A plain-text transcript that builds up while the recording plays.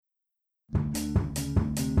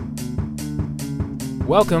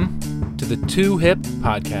Welcome to the Too Hip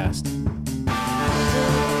Podcast.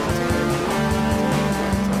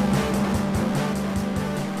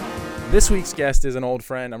 This week's guest is an old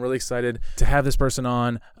friend. I'm really excited to have this person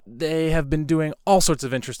on. They have been doing all sorts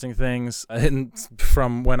of interesting things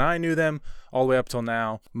from when I knew them all the way up till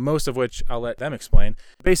now, most of which I'll let them explain.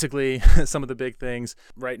 Basically, some of the big things.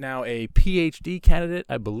 Right now, a PhD candidate,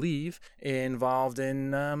 I believe, involved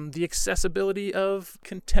in the accessibility of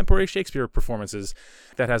contemporary Shakespeare performances.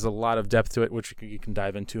 That has a lot of depth to it, which you can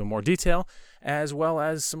dive into in more detail, as well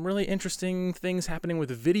as some really interesting things happening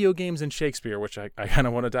with video games and Shakespeare, which I kind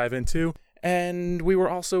of want to dive into. And we were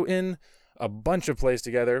also in a bunch of plays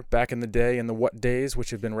together back in the day, in the What Days, which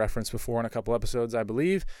have been referenced before in a couple episodes, I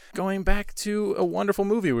believe, going back to a wonderful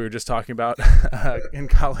movie we were just talking about in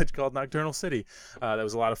college called Nocturnal City. That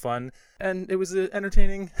was a lot of fun, and it was an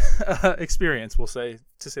entertaining experience, we'll say,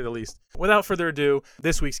 to say the least. Without further ado,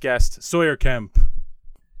 this week's guest, Sawyer Kemp.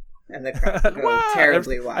 And the crowd go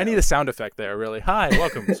terribly wild. I need a sound effect there, really. Hi,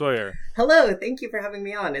 welcome, Sawyer. Hello, thank you for having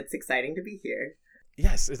me on. It's exciting to be here.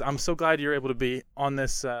 Yes, I'm so glad you're able to be on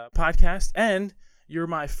this podcast, and you're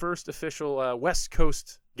my first official West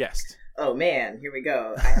Coast guest. Oh man, here we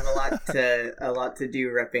go. I have a lot to do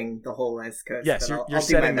repping the whole West Coast. Yes, you're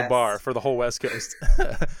setting the bar for the whole West Coast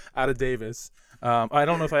out of Davis. I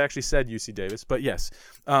don't know if I actually said UC Davis, but yes.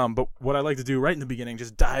 But what I like to do right in the beginning,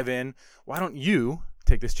 just dive in. Why don't you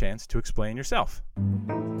take this chance to explain yourself?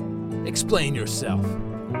 Explain yourself.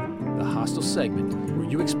 The hostile segment where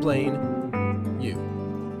you explain you,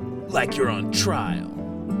 like you're on trial.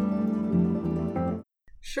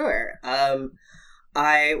 Sure.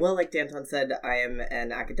 Like Danton said, I am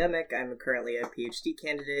an academic. I'm currently a PhD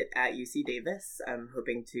candidate at UC Davis. I'm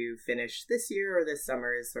hoping to finish this year or this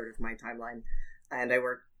summer is sort of my timeline. And I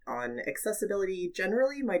work on accessibility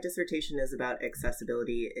generally. My dissertation is about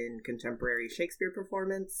accessibility in contemporary Shakespeare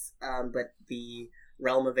performance, but the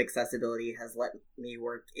realm of accessibility has let me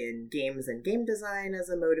work in games and game design as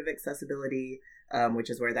a mode of accessibility, which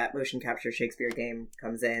is where that motion capture Shakespeare game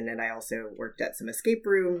comes in. And I also worked at some escape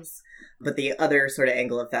rooms. But the other sort of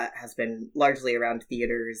angle of that has been largely around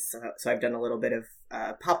theaters. So I've done a little bit of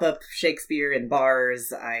pop-up Shakespeare in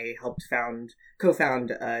bars. I helped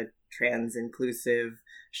co-found a trans-inclusive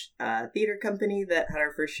theater company that had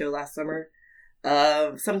our first show last summer.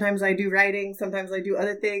 Sometimes I do writing, sometimes I do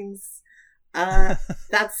other things.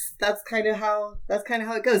 That's kind of how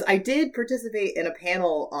it goes. I did participate in a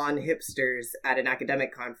panel on hipsters at an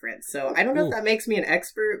academic conference, so I don't know if that makes me an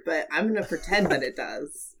expert, but I'm going to pretend that it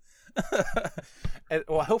does.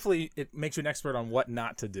 Well, hopefully it makes you an expert on what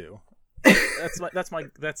not to do.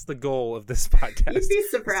 That's the goal of this podcast. You'd be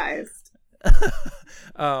surprised.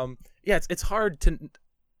 Yeah, it's hard to.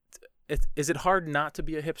 Is it hard not to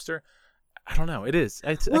be a hipster? I don't know. It is.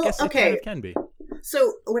 I guess it kind of can be.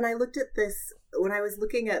 So when I was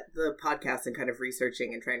looking at the podcast and kind of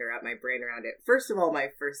researching and trying to wrap my brain around it, first of all, my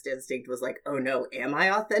first instinct was like, oh no, am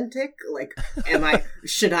I authentic? Like,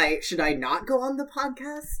 should I not go on the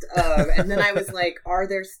podcast? And then I was like, are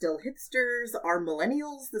there still hipsters? Are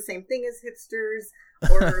millennials the same thing as hipsters?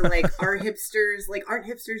 Or like, aren't hipsters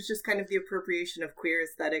just kind of the appropriation of queer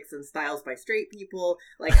aesthetics and styles by straight people?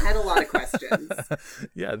 Like, I had a lot of questions.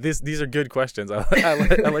 Yeah, these are good questions. I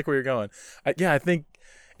like where you're going. I think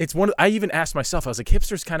it's I even asked myself, I was like,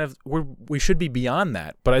 hipsters kind of, we should be beyond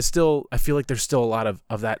that, but I feel like there's still a lot of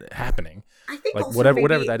that happening. I think like also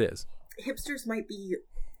whatever that is. Hipsters might be.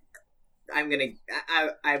 I'm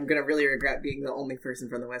gonna really regret being the only person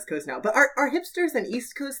from the West Coast now. But are hipsters an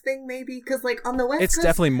East Coast thing maybe? Because like on the West Coast, it's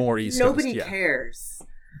definitely more East Coast. Nobody cares.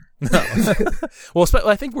 No. Well,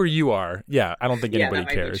 I think where you are, yeah, I don't think anybody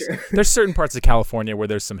cares. There's certain parts of California where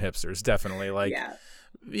there's some hipsters, definitely. Like,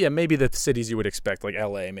 yeah, maybe the cities you would expect, like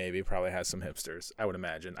LA, maybe probably has some hipsters. I would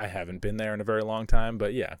imagine. I haven't been there in a very long time,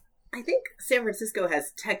 but yeah. I think San Francisco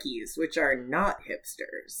has techies, which are not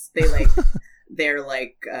hipsters. They like. They're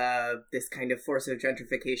like this kind of force of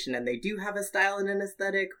gentrification, and they do have a style and an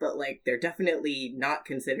aesthetic, but like they're definitely not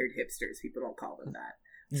considered hipsters. People don't call them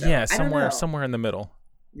that. So, yeah, somewhere in the middle.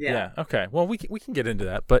 Yeah. Okay. Well, we can get into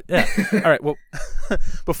that, but yeah. All right. Well,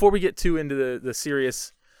 before we get too into the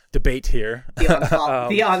serious debate here,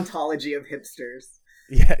 the ontology of hipsters.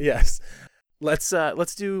 Yeah. Yes. Let's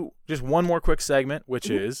do just one more quick segment, which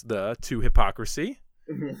is the To Hypocrisy.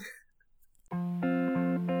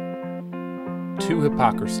 To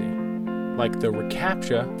Hypocrisy, like the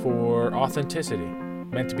reCAPTCHA for authenticity,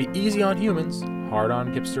 meant to be easy on humans, hard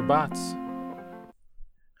on hipster bots.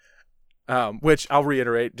 Which I'll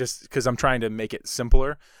reiterate just because I'm trying to make it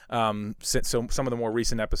simpler. So some of the more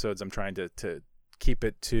recent episodes, I'm trying to keep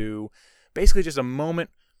it to basically just a moment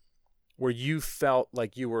where you felt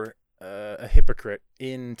like you were a hypocrite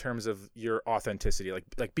in terms of your authenticity,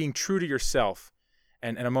 like being true to yourself,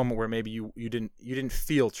 and a moment where maybe you didn't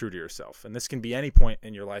feel true to yourself. And this can be any point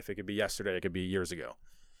in your life. It could be yesterday. It could be years ago.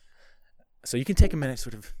 So you can take a minute,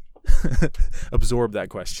 sort of absorb that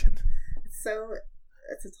question. So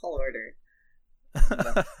it's a tall order.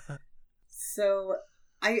 So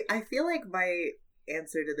I feel like my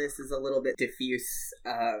answer to this is a little bit diffuse,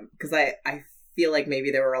 because I feel like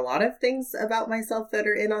maybe there were a lot of things about myself that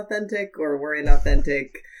are inauthentic or were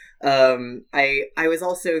inauthentic. I was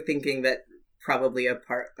also thinking that probably a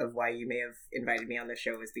part of why you may have invited me on the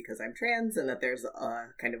show is because I'm trans, and that there's a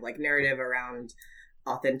kind of like narrative around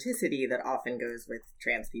authenticity that often goes with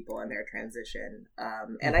trans people and their transition.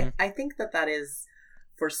 And I think that is,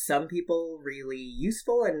 for some people, really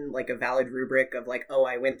useful and like a valid rubric of like, oh,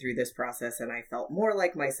 I went through this process and I felt more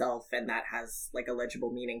like myself, and that has like a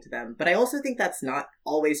legible meaning to them. But I also think that's not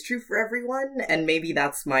always true for everyone, and maybe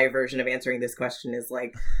that's my version of answering this question is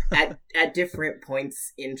like at different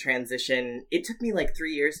points in transition. It took me like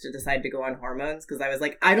 3 years to decide to go on hormones, because I was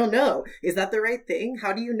like, I don't know, is that the right thing?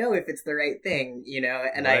 How do you know if it's the right thing, you know?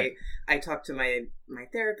 And right. I talked to my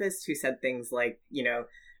therapist, who said things like, you know,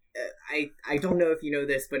 I don't know if you know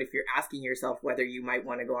this, but if you're asking yourself whether you might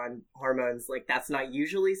want to go on hormones, like that's not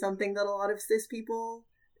usually something that a lot of cis people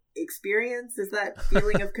experience, is that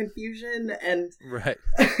feeling of confusion. And right.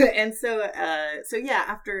 And so yeah,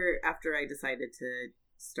 after I decided to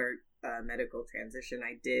start medical transition,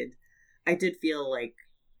 I did feel like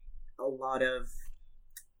a lot of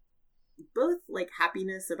both like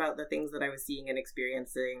happiness about the things that I was seeing and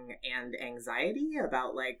experiencing, and anxiety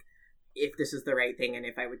about like if this is the right thing and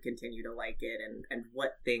if I would continue to like it, and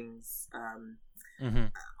what things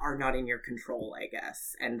are not in your control, I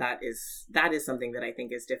guess. And that is something that I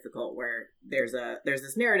think is difficult, where there's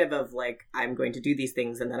this narrative of like, I'm going to do these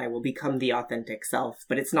things and then I will become the authentic self,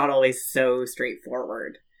 but it's not always so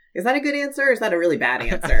straightforward. Is that a good answer, or is that a really bad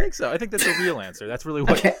answer? I think so. I think that's a real answer. That's really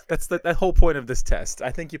what okay. That's that whole point of this test.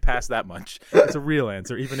 I think you passed that much. It's a real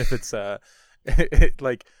answer, even if it's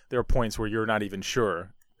like there are points where you're not even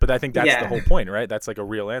sure. But I think that's the whole point, right? That's like a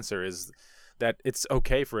real answer, is that it's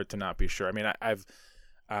okay for it to not be sure. I mean, I've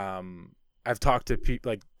talked to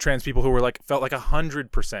like trans people who were like felt like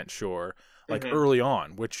 100% sure, like early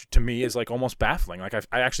on, which to me is like almost baffling. Like I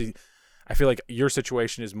feel like your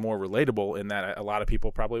situation is more relatable in that a lot of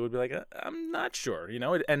people probably would be like, I'm not sure, you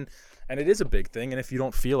know, and it is a big thing. And if you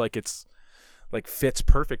don't feel like it's like fits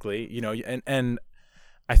perfectly, you know, and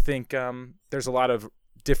I think there's a lot of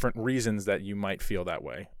different reasons that you might feel that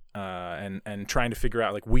way, and trying to figure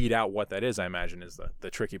out, like, weed out what that is, I imagine, is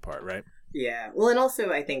the tricky part, right? Yeah. Well, and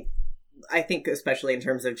also I think especially in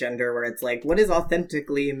terms of gender, where it's like, what is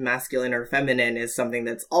authentically masculine or feminine is something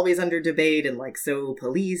that's always under debate and like so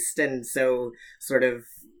policed and so sort of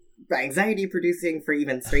anxiety producing for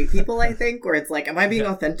even straight people, I think, where it's like, am I being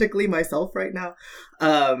authentically myself right now?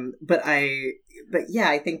 But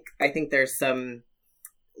yeah, I think there's some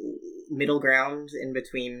middle ground in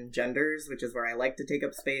between genders, which is where I like to take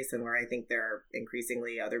up space, and where I think there are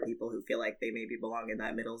increasingly other people who feel like they maybe belong in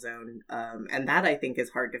that middle zone. And that, I think, is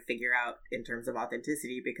hard to figure out in terms of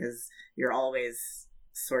authenticity, because you're always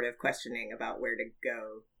sort of questioning about where to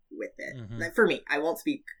go with it. Like, for me, I won't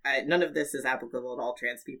speak, none of this is applicable to all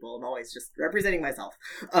trans people. I'm always just representing myself.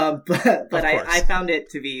 But I found it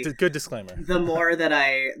to be... It's a good disclaimer. The more that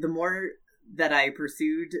I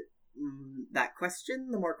pursued that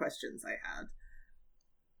question, the more questions I had.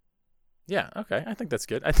 Yeah, okay. I think that's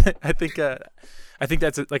good. I think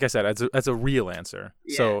that's like I said, that's a real answer.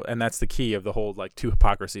 Yeah. So, and that's the key of the whole like to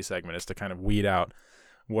hypocrisy segment, is to kind of weed out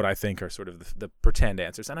what I think are sort of the pretend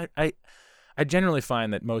answers. And I generally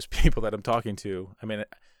find that most people that I'm talking to, I mean,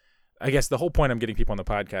 I guess the whole point I'm getting people on the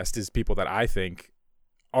podcast is people that I think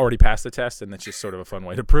already passed the test, and that's just sort of a fun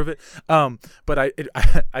way to prove it. But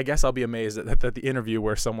I guess I'll be amazed at the interview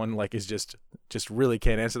where someone like is just really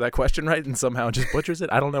can't answer that question right and somehow just butchers it.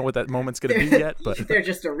 I don't know what that moment's going to be yet, but they're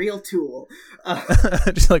just a real tool.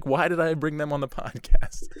 Just like, why did I bring them on the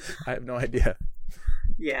podcast? I have no idea.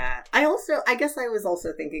 Yeah. I guess I was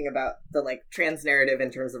also thinking about the like trans narrative in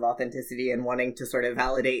terms of authenticity, and wanting to sort of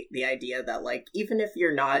validate the idea that like, even if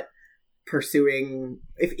you're not pursuing,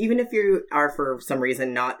 even if you are for some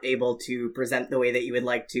reason not able to present the way that you would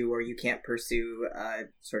like to, or you can't pursue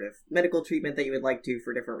sort of medical treatment that you would like to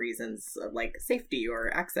for different reasons, like safety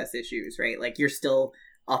or access issues, right? Like, you're still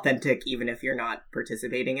authentic even if you're not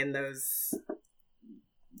participating in those.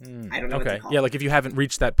 I don't know. Okay. What to call. Yeah, like if you haven't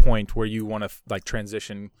reached that point where you want to like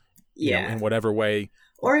transition, you know, in whatever way,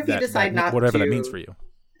 or if you decide not whatever to, that means for you.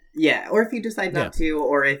 Yeah, or if you decide not to,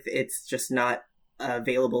 or if it's just not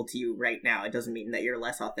available to you right now, it doesn't mean that you're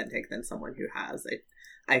less authentic than someone who has.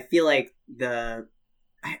 I feel like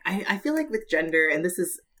I feel like with gender, and this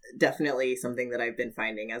is definitely something that I've been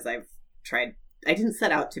finding as I've tried. I didn't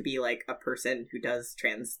set out to be like a person who does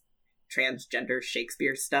transgender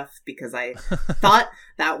Shakespeare stuff, because I thought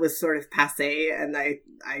that was sort of passé, and I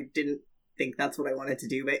didn't think that's what I wanted to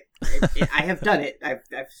do, but I have done it.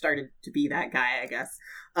 I've started to be that guy, I guess.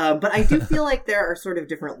 But I do feel like there are sort of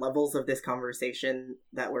different levels of this conversation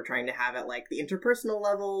that we're trying to have at like the interpersonal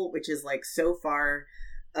level, which is like so far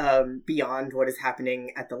beyond what is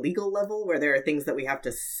happening at the legal level, where there are things that we have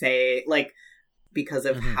to say, like, because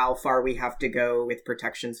of how far we have to go with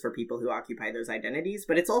protections for people who occupy those identities.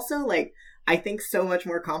 But it's also, like, I think so much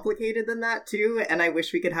more complicated than that, too. And I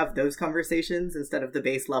wish we could have those conversations instead of the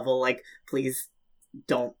base level, like, please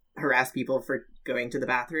don't harass people for going to the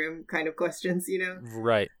bathroom kind of questions, you know?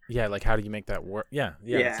 Right. Yeah, like, how do you make that work? Yeah,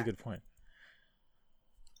 that's a good point.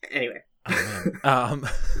 Anyway. Oh,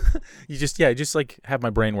 man. You just, like, have my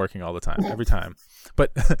brain working all the time, every time.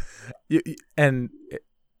 But,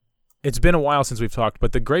 it's been a while since we've talked,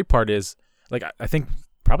 but the great part is, like, I think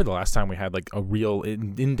probably the last time we had like a real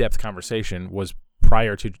in-depth conversation was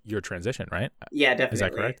prior to your transition, right? Yeah, definitely. Is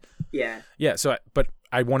that correct? Yeah. Yeah. So, but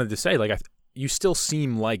I wanted to say, like, you still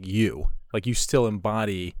seem like you still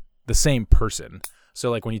embody the same person. So,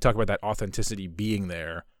 like, when you talk about that authenticity being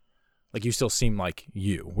there, like, you still seem like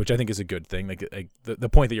you, which I think is a good thing. Like the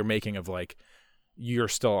point that you're making of, like, you're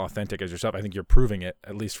still authentic as yourself. I think you're proving it,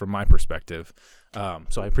 at least from my perspective.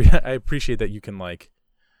 So I appreciate that you can, like,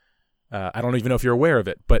 I don't even know if you're aware of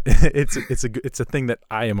it, but it's a thing that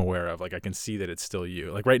I am aware of. Like, I can see that it's still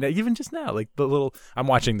you. Like, right now, even just now, like, I'm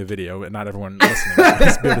watching the video, and not everyone listening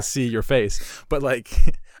is able to see your face, but,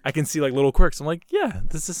 like, I can see, like, little quirks. I'm like, yeah,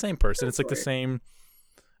 this is the same person. It's like it's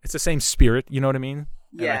the same spirit. You know what I mean?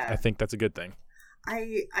 Yeah. And I think that's a good thing.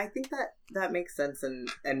 I think that makes sense, and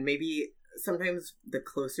maybe sometimes the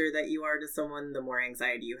closer that you are to someone, the more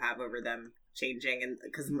anxiety you have over them changing. And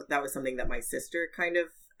because that was something that my sister kind of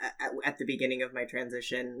at the beginning of my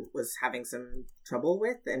transition was having some trouble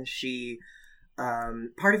with, and she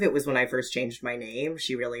part of it was when I first changed my name,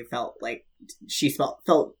 she really felt like she felt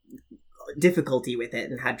difficulty with it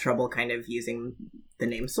and had trouble kind of using the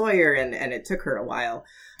name Sawyer, and it took her a while.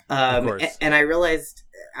 And I realized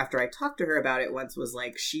after I talked to her about it once, was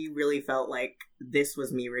like, she really felt like this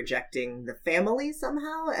was me rejecting the family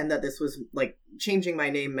somehow, and that this was like changing my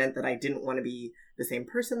name meant that I didn't want to be the same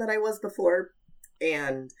person that I was before.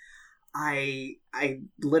 And I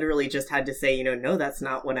literally just had to say, no, that's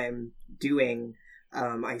not what I'm doing.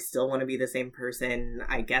 I still want to be the same person.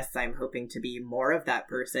 I guess I'm hoping to be more of that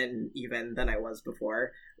person even than I was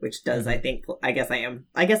before, which does, I guess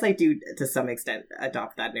I do to some extent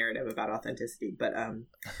adopt that narrative about authenticity, but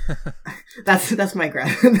that's my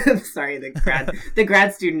grad. Sorry, the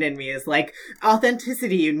grad student in me is like,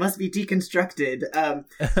 authenticity must be deconstructed.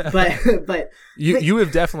 But you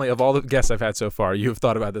have definitely, of all the guests I've had so far, you have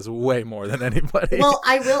thought about this way more than anybody. Well,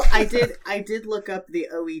 I did look up the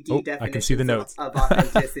OED definition. I can see the notes of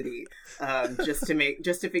authenticity, just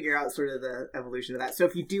to figure out sort of the evolution of that. So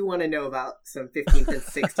if you do want to know about some 15th and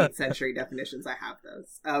 16th century definitions, I have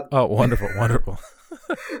those. Wonderful.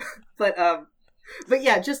 But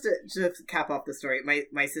yeah, just to cap off the story,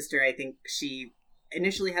 my sister, I think she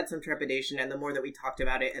initially had some trepidation, and the more that we talked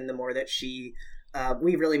about it, and the more that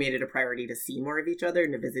we really made it a priority to see more of each other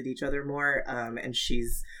and to visit each other more. And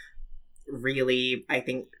she's really, I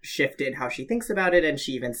think, shifted how she thinks about it. And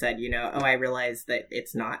she even said, I realize that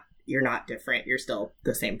you're not different. You're still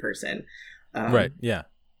the same person. Right. Yeah.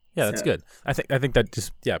 Yeah. That's good. I think that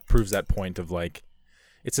just, proves that point of, like,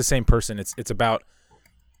 it's the same person. It's about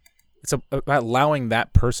allowing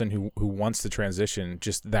that person who wants to transition,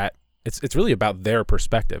 just that it's really about their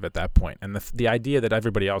perspective at that point. And the idea that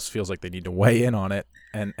everybody else feels like they need to weigh in on it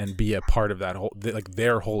and be a part of that whole, like,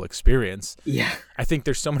 their whole experience. Yeah. I think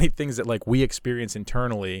there's so many things that, like, we experience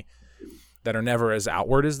internally that are never as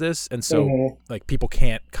outward as this. And so like, people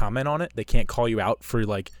can't comment on it. They can't call you out for,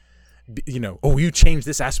 like, oh, you changed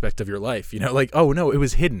this aspect of your life, like, oh no, it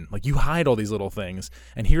was hidden. Like, you hide all these little things,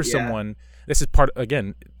 and here's someone, this is part,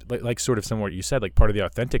 again, like sort of similar to what you said, like, part of the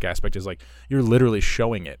authentic aspect is, like, you're literally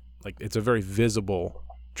showing it. Like, it's a very visible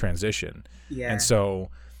transition. Yeah. And so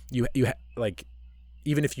you like,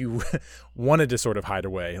 even if you wanted to sort of hide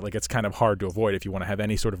away, like, it's kind of hard to avoid if you want to have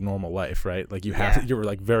any sort of normal life, right? Like, you're,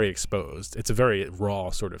 like, very exposed. It's a very raw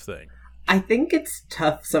sort of thing. I think it's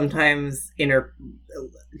tough sometimes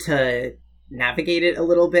to navigate it a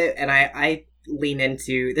little bit, and I lean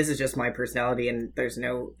into, this is just my personality, and there's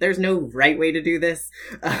no right way to do this,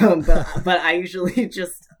 but I usually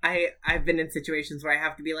just I've been in situations where I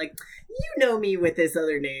have to be like, you know me with this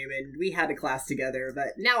other name, and we had a class together,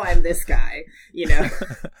 but now I'm this guy, you know.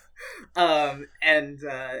 And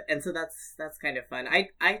so that's kind of fun.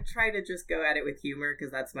 I try to just go at it with humor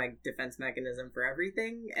because that's my defense mechanism for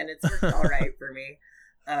everything, and it's worked all right for me.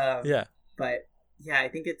 Yeah. But yeah, I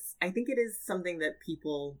think it is something that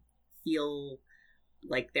people feel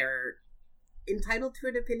like they're entitled to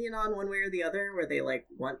an opinion on one way or the other, where they like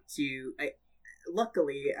want to.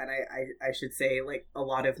 Luckily, and I should say, like, a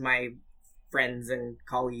lot of my friends and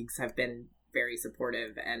colleagues have been very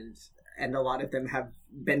supportive, and a lot of them have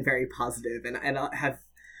been very positive,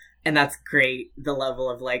 and that's great. The level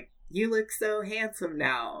of like, you look so handsome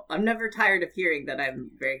now. I'm never tired of hearing that I'm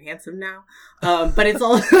very handsome now. But it's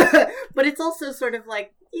all, but it's also sort of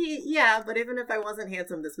like, yeah, but even if I wasn't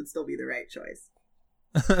handsome, this would still be the right choice.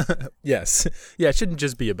 Yes. Yeah, it shouldn't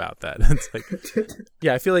just be about that. It's like,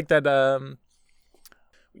 yeah, I feel like that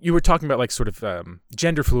you were talking about like sort of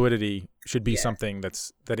gender fluidity should be something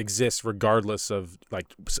that exists regardless of like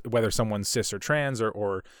whether someone's cis or trans,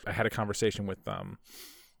 or I had a conversation with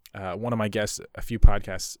one of my guests a few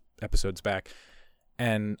podcast episodes back,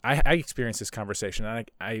 and I experienced this conversation, and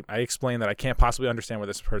I explained that I can't possibly understand where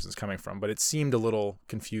this person's coming from, but it seemed a little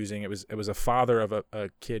confusing. It was a father of a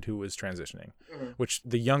kid who was transitioning, which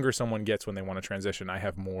the younger someone gets when they want to transition, I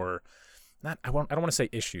have more. I don't want to say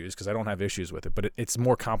issues because I don't have issues with it, but it's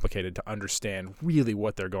more complicated to understand really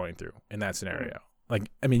what they're going through in that scenario. Like,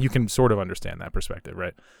 I mean, you can sort of understand that perspective,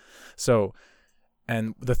 right? So,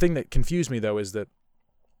 and the thing that confused me though is that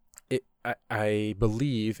I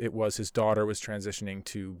believe it was his daughter was transitioning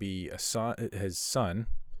to be his son,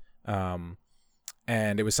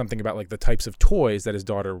 and it was something about like the types of toys that his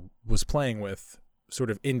daughter was playing with sort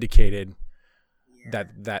of indicated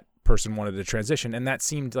that person wanted to transition, and that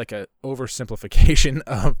seemed like a oversimplification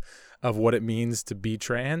of what it means to be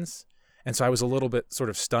trans. And so I was a little bit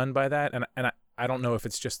sort of stunned by that, and I don't know if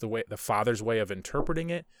it's just the father's way of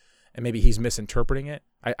interpreting it, and maybe he's misinterpreting it.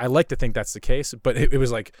 I like to think that's the case, but it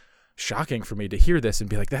was like shocking for me to hear this and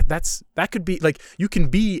be like, that could be like, you can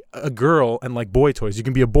be a girl and like boy toys, you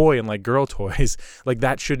can be a boy and like girl toys. Like,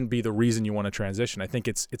 that shouldn't be the reason you want to transition. I think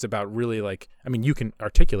it's about really like, I mean, you can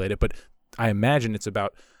articulate it, but I imagine it's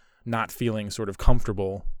about not feeling sort of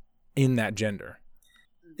comfortable in that gender.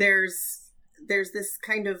 There's this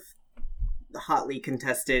kind of hotly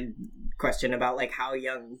contested question about like how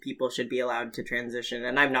young people should be allowed to transition,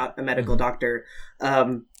 and I'm not a medical doctor.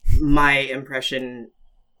 My impression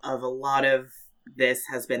of a lot of this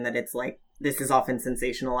has been that it's like, this is often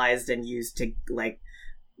sensationalized and used to like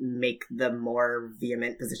make the more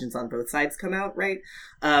vehement positions on both sides come out, right?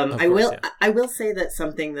 I will say that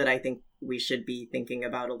something that I think we should be thinking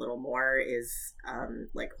about a little more is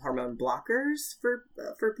like hormone blockers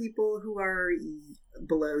for people who are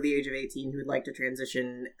below the age of 18 who'd like to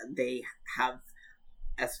transition. They have,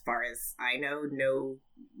 as far as I know, no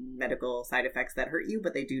medical side effects that hurt you,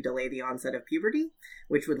 but they do delay the onset of puberty,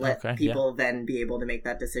 which would let people then be able to make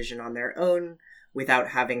that decision on their own without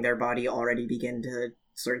having their body already begin to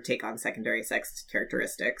sort of take on secondary sex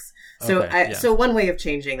characteristics. So so one way of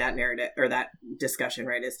changing that narrative or that discussion,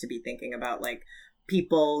 right, is to be thinking about like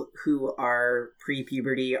people who are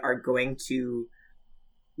pre-puberty are going to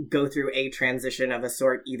go through a transition of a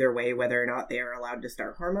sort either way, whether or not they are allowed to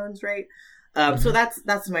start hormones, right? So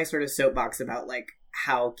that's my sort of soapbox about like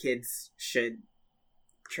how kids should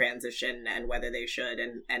transition and whether they should.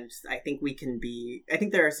 And I think I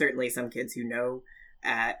think there are certainly some kids who know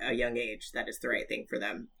at a young age that is the right thing for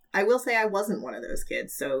them. I will say I wasn't one of those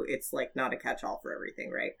kids, so it's like not a catch-all for everything,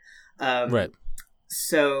 right? Right.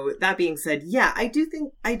 So that being said, yeah, I do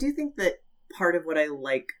think that part of what I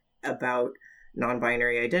like about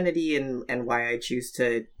non-binary identity and why I choose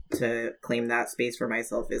to claim that space for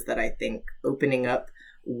myself is that I think opening up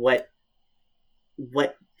what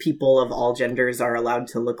people of all genders are allowed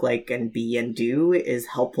to look like and be and do is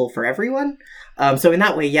helpful for everyone. So in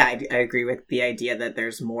that way, yeah, I agree with the idea that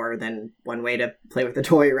there's more than one way to play with a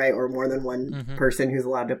toy, right? Or more than one person who's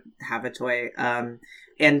allowed to have a toy.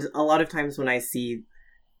 And a lot of times when I see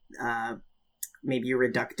maybe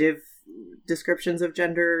reductive descriptions of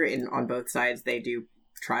gender on both sides, they do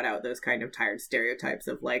trot out those kind of tired stereotypes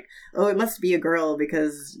of like, oh, it must be a girl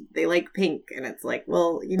because they like pink. And it's like,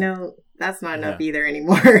 well, that's not enough either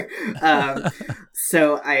anymore.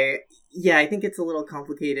 So I think it's a little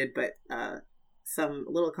complicated, but some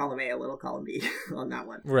little column A, a little column B on that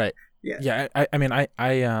one. Right. Yeah. Yeah. I mean,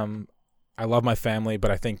 I love my family,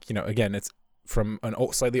 but I think, again, it's from an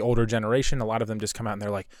slightly older generation. A lot of them just come out and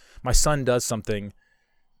they're like, my son does something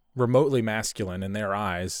remotely masculine in their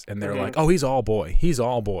eyes, and they're Mhm. like, oh, he's all boy. He's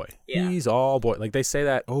all boy. Yeah. He's all boy. Like they say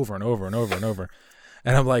that over and over and over and over.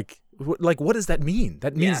 And I'm like, what does that mean?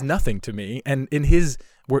 That means Yeah. nothing to me. And in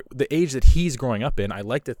the age that he's growing up in, I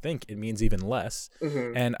like to think it means even less.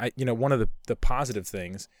 Mhm. And one of the positive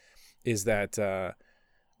things is that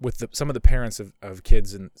with some of the parents of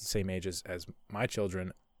kids in the same age as my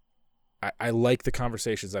children, I like the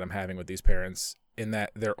conversations that I'm having with these parents, in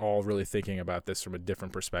that they're all really thinking about this from a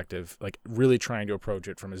different perspective, like really trying to approach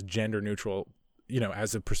it from as gender neutral,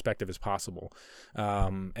 as a perspective as possible,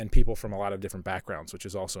 and people from a lot of different backgrounds, which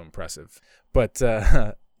is also impressive. But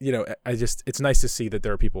it's nice to see that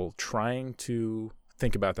there are people trying to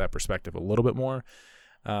think about that perspective a little bit more.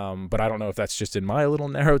 But I don't know if that's just in my little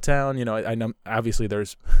narrow town. I know obviously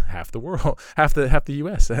there's half the world, half the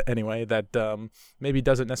U.S. anyway, that maybe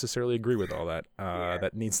doesn't necessarily agree with all that.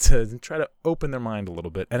 That needs to try to open their mind a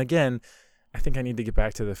little bit. And again, I think I need to get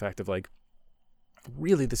back to the fact of like,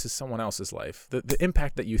 really, this is someone else's life. The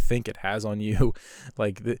impact that you think it has on you,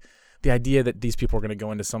 like the idea that these people are going to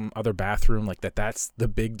go into some other bathroom, like that's the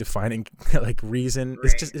big defining like reason.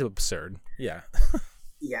 Right. It's absurd. Yeah.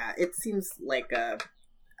 Yeah, it seems like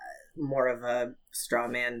more of a straw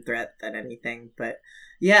man threat than anything. But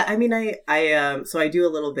yeah, I mean, so I do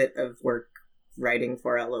a little bit of work writing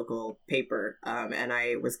for a local paper, and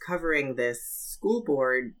I was covering this school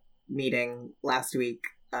board meeting last week,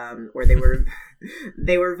 where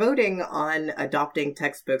they were voting on adopting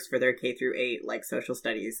textbooks for their K-8 like social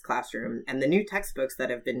studies classroom, and the new textbooks that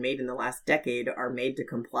have been made in the last decade are made to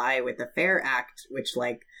comply with the FAIR Act, which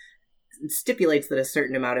like stipulates that a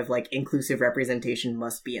certain amount of like inclusive representation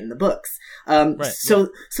must be in the books. Right, so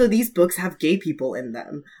these books have gay people in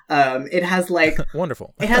them. It has like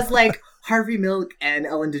wonderful. It has like Harvey Milk and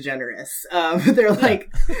Ellen DeGeneres. They're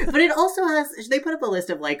like, but it also has. They put up a list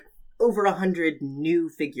of like over 100 new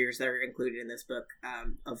figures that are included in this book,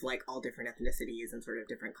 of like all different ethnicities and sort of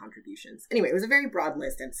different contributions. Anyway, it was a very broad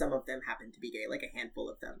list, and some of them happened to be gay, like a handful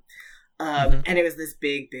of them. And it was this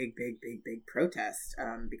big protest,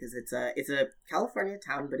 because it's a California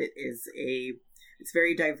town, but it's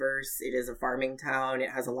very diverse. It is a farming town.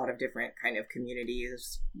 It has a lot of different kind of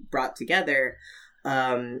communities brought together.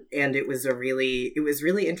 And it was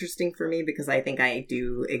really interesting for me, because I think I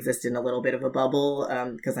do exist in a little bit of a bubble,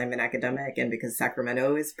 because I'm an academic and because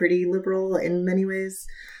Sacramento is pretty liberal in many ways.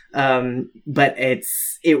 But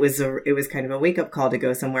it was kind of a wake up call to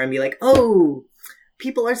go somewhere and be like, oh,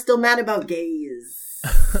 people are still mad about gays.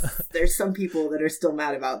 There's some people that are still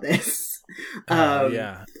mad about this.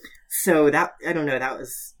 Yeah. So that, I don't know,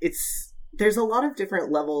 there's a lot of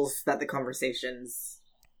different levels that the conversations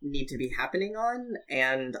need to be happening on.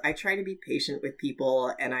 And I try to be patient with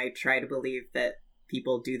people, and I try to believe that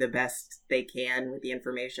people do the best they can with the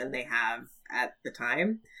information they have at the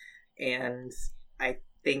time. And I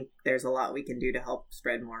think there's a lot we can do to help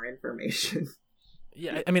spread more information.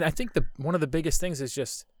 Yeah, I mean, I think one of the biggest things is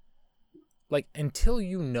just, like, until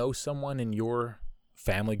you know someone in your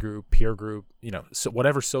family group, peer group, so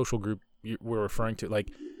whatever social group we're referring to, like,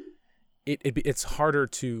 it's harder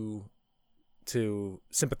to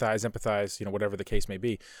sympathize, empathize, whatever the case may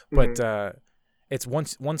be. But it's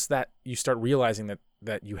once that you start realizing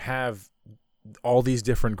that you have all these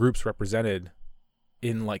different groups represented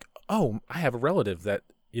in, like, oh, I have a relative that,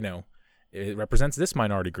 it represents this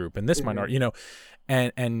minority group and this minority,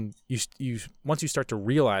 and you once you start to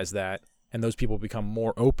realize that, and those people become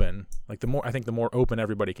more open, like the more open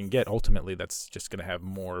everybody can get, ultimately that's just going to have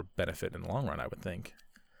more benefit in the long run, I would think.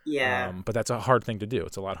 Yeah. But that's a hard thing to do.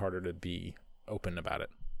 It's a lot harder to be open about it.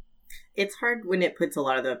 It's hard when it puts a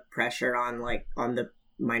lot of the pressure on the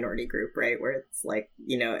minority group, right? Where it's like,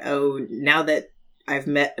 oh, now that I've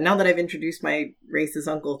introduced my racist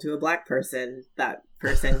uncle to a black person, that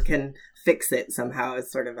person can fix it somehow.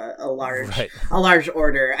 It's sort of a large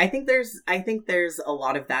order. I think there's a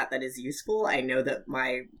lot of that is useful. I know that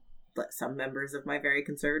some members of my very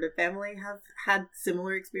conservative family have had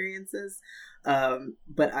similar experiences,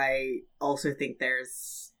 but I also think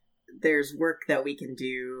there's work that we can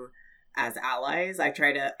do as allies. I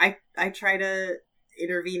try to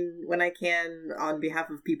intervene when I can on behalf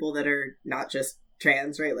of people that are not just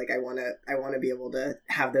trans, right? Like I want to be able to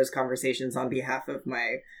have those conversations on behalf of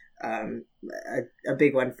my a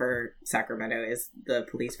big one for Sacramento is the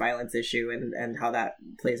police violence issue and how that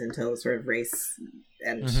plays into sort of race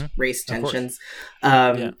and race tensions.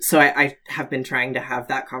 So I have been trying to have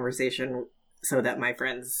that conversation so that my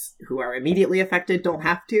friends who are immediately affected don't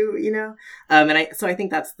have to, and I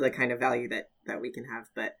think that's the kind of value that we can have.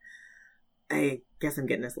 But I guess I'm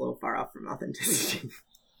getting us a little far off from authenticity.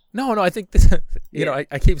 No, I think this,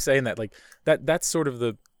 I keep saying that, like that's sort of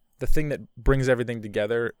the the thing that brings everything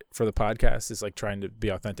together for the podcast is like trying to be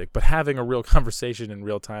authentic, but having a real conversation in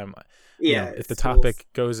real time. If the topic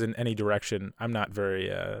goes in any direction, I'm not very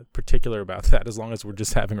particular about that, as long as we're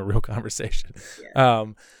just having a real conversation.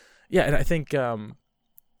 And I think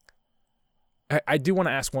I do want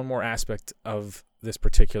to ask one more aspect of this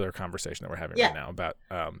particular conversation that we're having right now about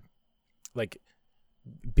like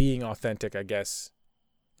being authentic, I guess.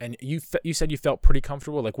 And you said you felt pretty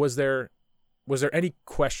comfortable. Like, was there any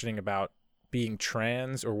questioning about being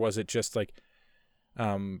trans, or was it just like,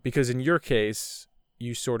 because in your case,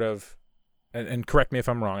 you sort of, and correct me if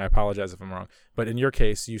I'm wrong, I apologize if I'm wrong, but in your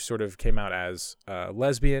case, you sort of came out as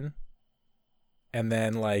lesbian, and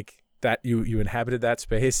then like that you inhabited that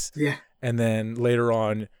space. Yeah. And then later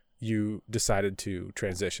on, you decided to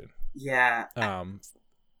transition. Yeah.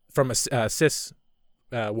 From a cis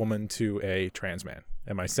woman to a trans man.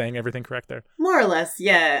 Am I saying everything correct there? More or less,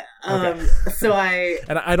 yeah. Okay. So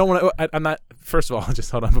and I don't want to. I'm not. First of all, just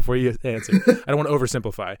hold on before you answer. I don't want to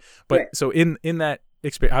oversimplify. But right. So in that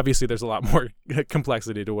experience, obviously, there's a lot more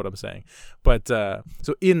complexity to what I'm saying. But so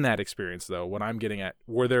in that experience, though, what I'm getting at,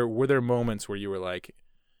 were there moments where you were like,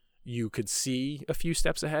 you could see a few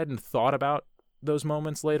steps ahead and thought about those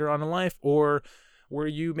moments later on in life, or where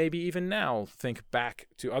you maybe even now think back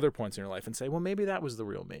to other points in your life and say, well, maybe that was the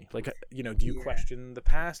real me? Like, do you question the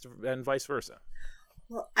past and vice versa?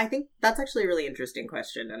 Well, I think that's actually a really interesting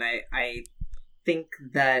question. And I think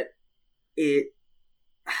that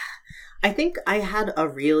I think I had a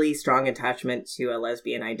really strong attachment to a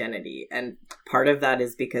lesbian identity. And part of that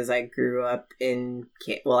is because I grew up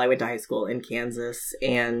I went to high school in Kansas,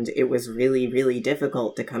 and it was really, really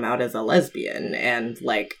difficult to come out as a lesbian. And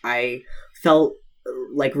like, I felt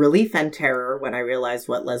like relief and terror when I realized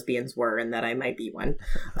what lesbians were and that I might be one.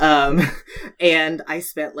 And I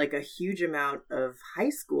spent like a huge amount of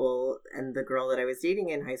high school, and the girl that I was dating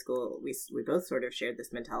in high school, we both sort of shared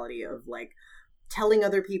this mentality of like telling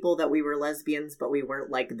other people that we were lesbians, but we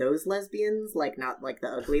weren't like those lesbians, like not like the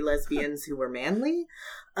ugly lesbians who were manly.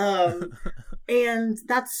 And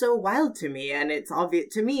that's so wild to me. And it's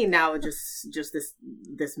obvious to me now, just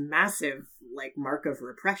this massive like mark of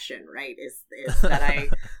repression, right? Is that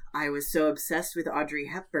I was so obsessed with Audrey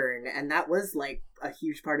Hepburn, and that was like a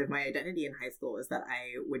huge part of my identity in high school, is that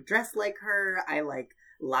I would dress like her. I like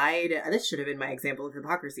lied. This should have been my example of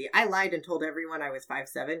hypocrisy. I lied and told everyone I was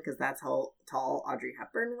 5'7" because that's how tall Audrey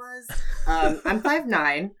Hepburn was. I'm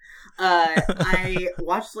 5'9". I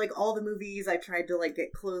watched like all the movies. I tried to like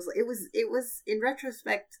get clothes. It was in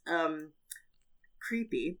retrospect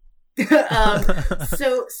creepy.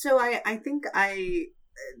 So I think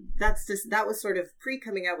that was sort of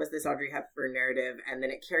pre-coming out, was this Audrey Hepburn narrative, and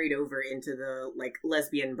then it carried over into the like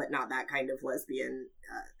lesbian but not that kind of lesbian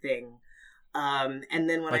thing. And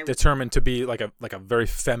then when determined to be like a very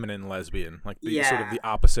feminine lesbian, like sort of the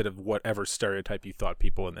opposite of whatever stereotype you thought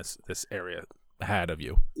people in this area had of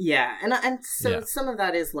you. Yeah, and so some of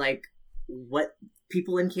that is like what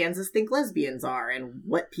people in Kansas think lesbians are, and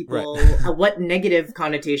what people what negative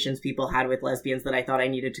connotations people had with lesbians that I thought I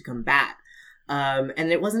needed to combat.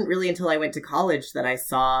 And it wasn't really until I went to college that I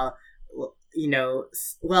saw,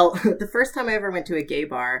 the first time I ever went to a gay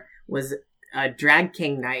bar was a Drag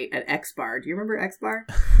King night at X Bar. Do you remember X Bar?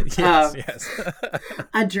 Yes.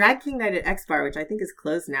 A Drag King night at X Bar, which I think is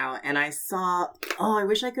closed now. And I saw, I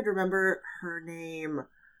wish I could remember her name.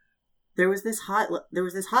 There was this hot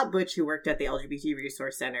butch who worked at the LGBT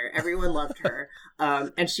Resource Center. Everyone loved her.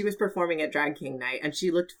 And she was performing at Drag King night, and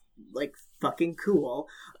she looked like fucking cool.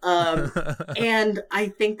 And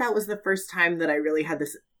I think that was the first time that I really had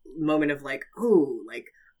this moment of like, oh, like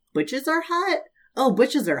butches are hot. Oh,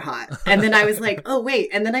 butches are hot. And then I was like, oh, wait.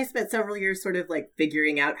 And then I spent several years sort of like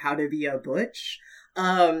figuring out how to be a butch.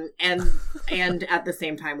 And at the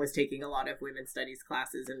same time was taking a lot of women's studies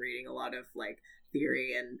classes and reading a lot of like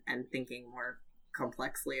theory and thinking more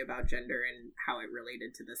complexly about gender and how it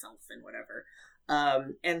related to the self and whatever.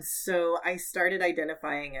 And so I started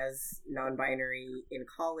identifying as non-binary in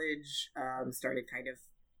college, started kind of,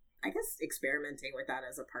 I guess, experimenting with that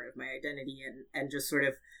as a part of my identity, and just sort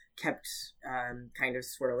of kept kind of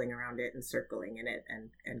swirling around it and circling in it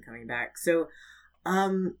and coming back. So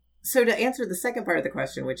to answer the second part of the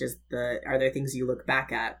question, which is are there things you look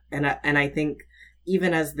back at? And I think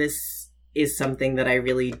even as this is something that I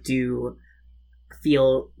really do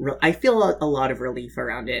I feel a lot of relief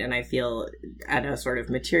around it, and I feel at a sort of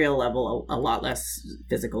material level a lot less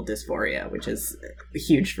physical dysphoria, which is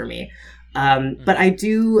huge for me. But I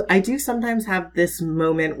do sometimes have this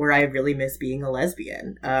moment where I really miss being a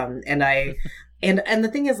lesbian. And the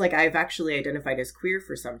thing is, like, I've actually identified as queer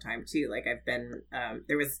for some time too. Like, I've been,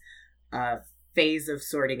 there was a phase of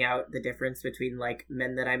sorting out the difference between like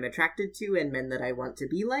men that I'm attracted to and men that I want to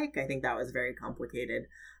be like. I think that was very complicated,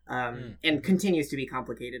 and continues to be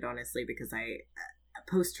complicated, honestly, because I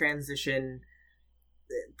post-transition,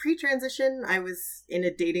 pre-transition, I was in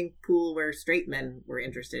a dating pool where straight men were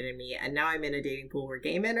interested in me, and now I'm in a dating pool where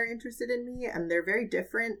gay men are interested in me, and they're very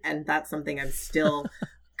different, and that's something I'm still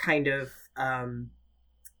kind of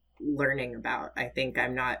learning about. I think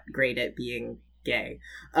I'm not great at being gay.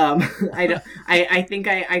 I think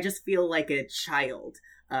I just feel like a child,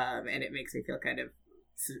 and it makes me feel kind of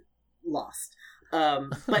lost.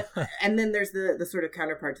 But and then there's the sort of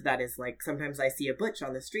counterpart to that is like sometimes I see a butch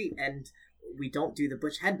on the street and we don't do the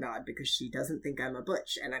butch head nod because she doesn't think I'm a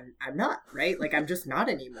butch, and I'm not, right? Like I'm just not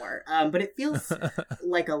anymore. But it feels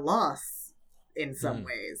like a loss in some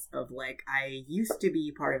ways of like I used to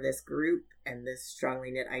be part of this group and this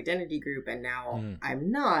strongly knit identity group, and now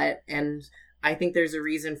I'm not. And I think there's a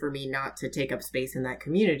reason for me not to take up space in that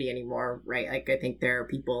community anymore, right? Like I think there are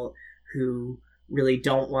people who really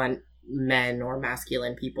don't want men or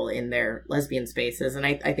masculine people in their lesbian spaces, and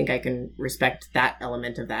I think I can respect that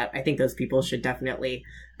element of that. I think those people should definitely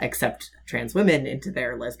accept trans women into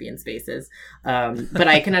their lesbian spaces, but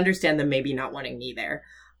I can understand them maybe not wanting me there.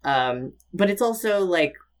 But it's also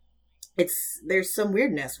like there's some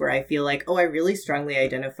weirdness where I feel like, oh, I really strongly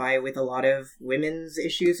identify with a lot of women's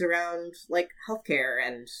issues around like healthcare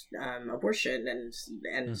and abortion and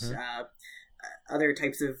other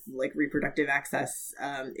types of like reproductive access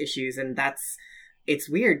issues, and it's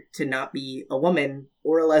weird to not be a woman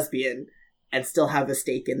or a lesbian and still have a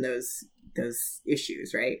stake in those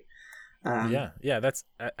issues, right? Yeah, that's,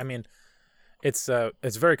 I mean, it's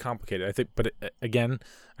very complicated, I think, but again,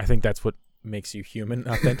 I think that's what makes you human,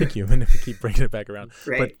 authentic human, if you keep bringing it back around.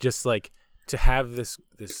 Right. But just like to have this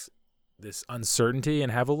uncertainty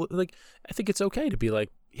and have like, I think it's okay to be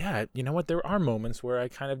like, yeah, you know what, there are moments where I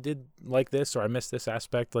kind of did like this, or I missed this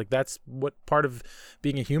aspect. Like that's what part of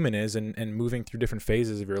being a human is, and moving through different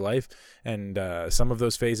phases of your life. And some of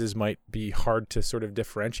those phases might be hard to sort of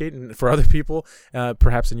differentiate. And for other people,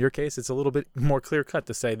 perhaps in your case, it's a little bit more clear cut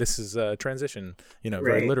to say this is a transition,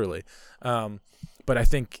 very literally. But I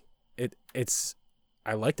think it's,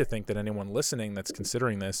 I like to think that anyone listening that's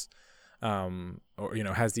considering this, or,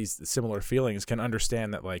 has these similar feelings can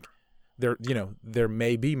understand that like, there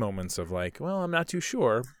may be moments of like, well, I'm not too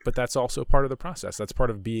sure, but that's also part of the process. That's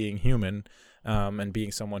part of being human, and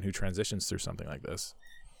being someone who transitions through something like this.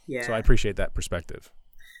 Yeah. So I appreciate that perspective.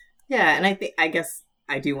 Yeah. And I guess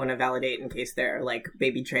I do want to validate in case there are like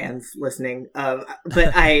baby trans listening. But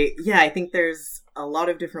I think there's a lot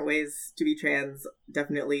of different ways to be trans.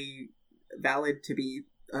 Definitely valid to be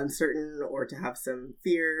uncertain or to have some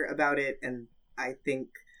fear about it. And I think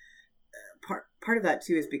part of that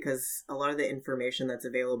too is because a lot of the information that's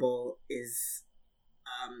available is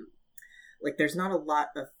like there's not a lot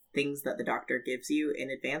of things that the doctor gives you in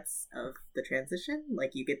advance of the transition.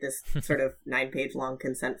 Like you get this sort of 9-page long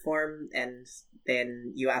consent form, and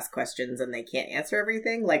then you ask questions and they can't answer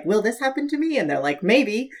everything. Like, will this happen to me? And they're like,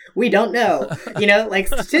 maybe, we don't know. Like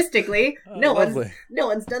statistically, no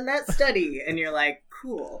one's done that study. And you're like,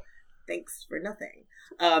 cool, thanks for nothing.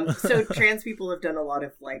 So trans people have done a lot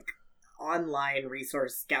of like online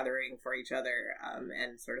resource gathering for each other,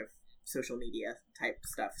 and sort of social media type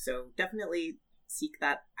stuff. So definitely seek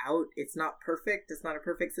that out. It's not perfect. It's not a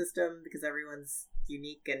perfect system because everyone's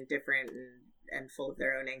unique and different and full of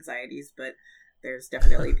their own anxieties, but there's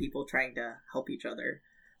definitely people trying to help each other.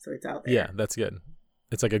 So it's out there. Yeah, that's good.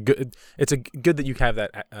 It's like it's good that you have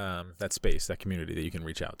that space, that community that you can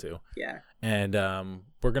reach out to. Yeah. And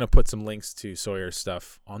we're going to put some links to Sawyer's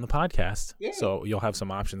stuff on the podcast. Yay. So you'll have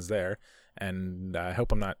some options there. And I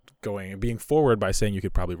hope I'm not being forward by saying you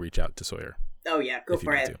could probably reach out to Sawyer. Oh yeah, go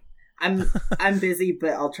for it. I'm busy, but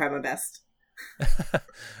I'll try my best.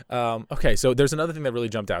 Okay, so there's another thing that really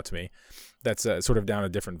jumped out to me that's sort of down a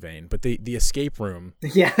different vein, but the escape room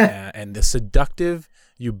and the seductive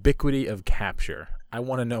ubiquity of capture. I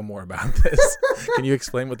want to know more about this. Can you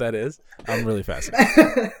explain what that is? I'm really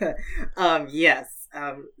fascinated. Yes.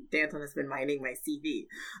 Danton has been mining my CV.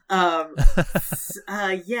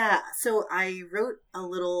 So I wrote a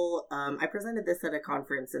little, I presented this at a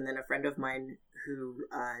conference, and then a friend of mine who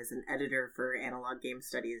is an editor for Analog Game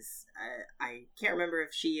Studies, I can't remember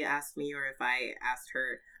if she asked me or if I asked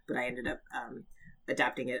her, but I ended up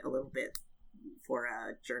adapting it a little bit for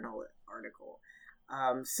a journal article.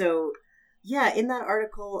 In that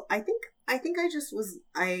article, I think I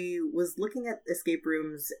was looking at escape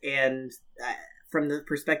rooms, and from the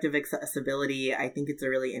perspective of accessibility, I think it's a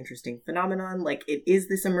really interesting phenomenon. Like, it is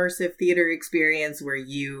this immersive theater experience where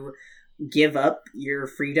you give up your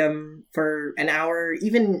freedom for an hour,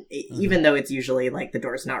 even though it's usually like the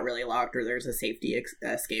door's not really locked or there's a safety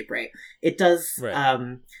escape, right? It does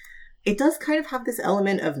it does kind of have this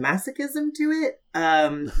element of masochism to it,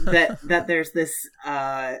 that there's this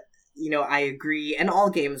I agree, and all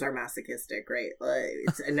games are masochistic, right?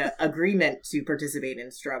 It's an agreement to participate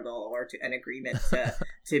in struggle, or an agreement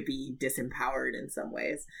to be disempowered in some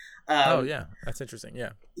ways. That's interesting.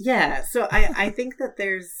 Yeah. So I think that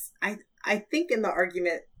there's I think in the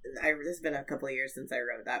argument, it's been a couple of years since I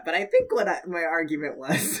wrote that, but I think what my argument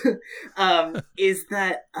was is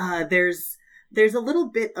that there's a little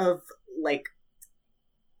bit of like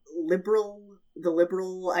the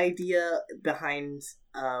liberal idea behind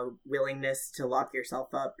willingness to lock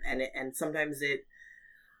yourself up, and sometimes it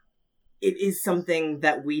is something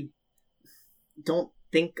that we don't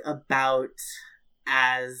think about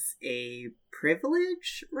as a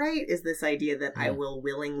privilege, right? Is this idea that I will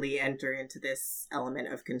willingly enter into this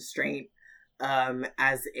element of constraint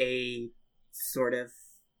as a sort of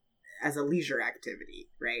as a leisure activity,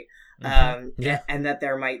 right? And that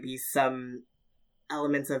there might be some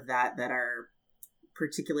elements of that are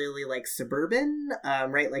particularly like suburban,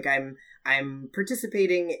 right? Like I'm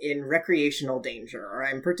participating in recreational danger, or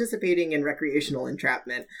I'm participating in recreational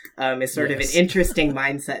entrapment, is sort of an interesting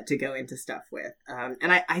mindset to go into stuff with.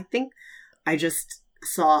 And I think I just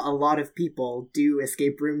saw a lot of people do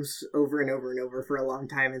escape rooms over and over and over for a long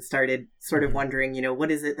time, and started sort of wondering, what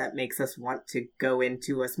is it that makes us want to go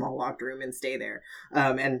into a small locked room and stay there,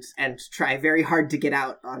 and try very hard to get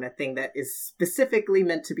out on a thing that is specifically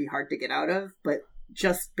meant to be hard to get out of, but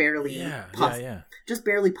just barely just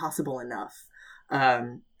barely possible enough.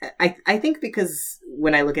 I think because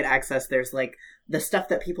when I look at access, there's like the stuff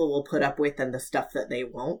that people will put up with and the stuff that they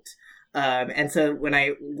won't. And so when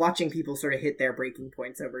watching people sort of hit their breaking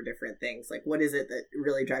points over different things, like what is it that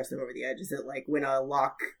really drives them over the edge? Is it like when a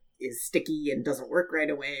lock is sticky and doesn't work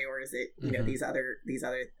right away, or is it these other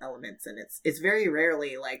elements? And it's very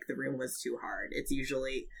rarely like the room was too hard. It's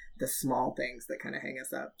usually the small things that kind of hang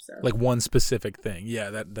us up. So like one specific thing,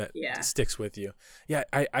 that sticks with you.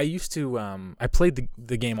 I used to I played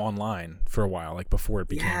the game online for a while, like before it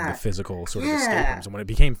became the physical sort of escape rooms, and when it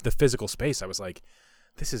became the physical space, I was like,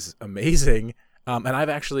 this is amazing. And I've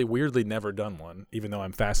actually weirdly never done one, even though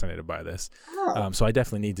I'm fascinated by this. So I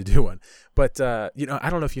definitely need to do one. But, I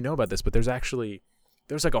don't know if you know about this, but there's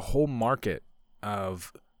like a whole market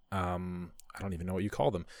of, I don't even know what you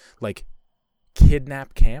call them, like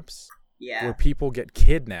kidnap camps, where people get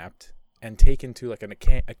kidnapped and taken to like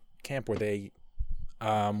a camp where they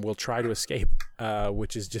will try to escape,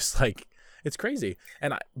 which is just like, it's crazy.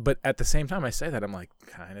 But at the same time I say that, I'm like,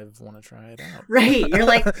 kind of want to try it out. Right. You're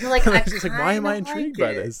like, I just like, why am I intrigued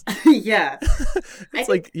by this? Yeah. It's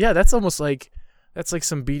like, that's almost like, that's like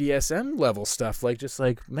some BDSM level stuff. Like, just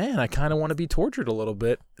like, man, I kind of want to be tortured a little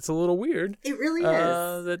bit. It's a little weird. It really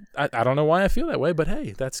is. I don't know why I feel that way, but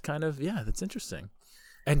hey, that's kind of, that's interesting.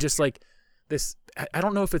 And just like this, I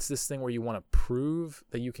don't know if it's this thing where you want to prove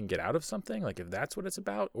that you can get out of something, like if that's what it's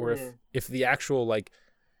about, or if the actual, like,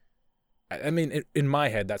 I mean, in my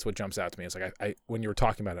head, that's what jumps out to me. It's like, I when you were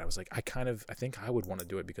talking about it, I was like, I think I would want to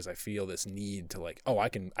do it because I feel this need to like, I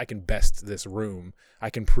can best this room. I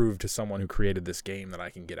can prove to someone who created this game that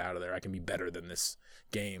I can get out of there. I can be better than this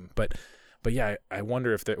game. But yeah, I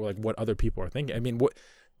wonder if like what other people are thinking. I mean, what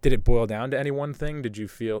did it boil down to any one thing? Did you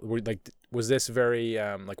feel was this very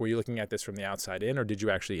like, were you looking at this from the outside in, or did you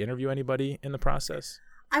actually interview anybody in the process?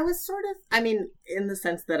 I was sort of, I mean, in the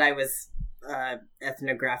sense that I was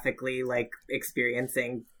ethnographically like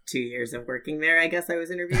experiencing 2 years of working there, I guess I was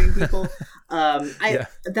interviewing people.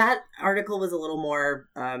 That article was a little more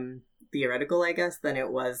theoretical, I guess, than it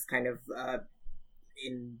was kind of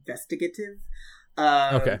investigative.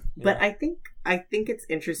 But I think it's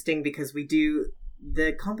interesting because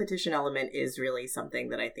the competition element is really something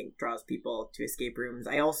that I think draws people to escape rooms.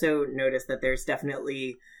 I also noticed that there's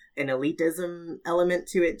definitely an elitism element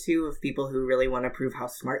to it too, of people who really want to prove how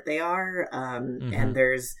smart they are. And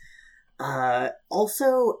there's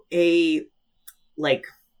also a like,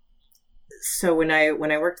 so when I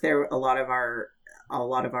worked there, a lot of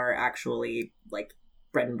our actually like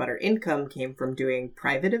bread and butter income came from doing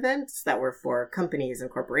private events that were for companies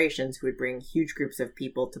and corporations who would bring huge groups of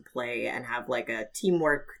people to play and have like a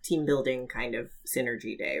teamwork, team building kind of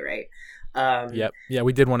synergy day, right?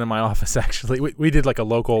 We did one in my office actually. We did like a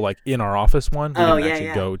local, like in our office one. We didn't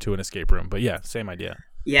actually go to an escape room, but same idea.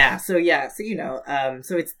 So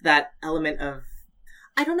so it's that element of,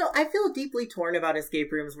 I don't know. I feel deeply torn about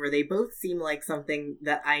escape rooms where they both seem like something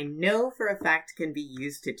that I know for a fact can be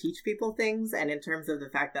used to teach people things. And in terms of the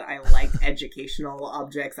fact that I like educational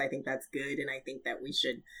objects, I think that's good. And I think that we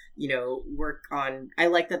should, work on, I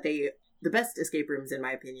like that the best escape rooms, in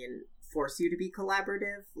my opinion, force you to be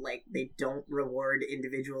collaborative. Like, they don't reward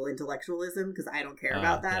individual intellectualism, because I don't care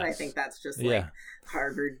about that. Yes. I think that's just like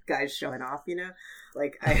Harvard guys showing off,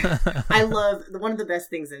 Like, I love, one of the best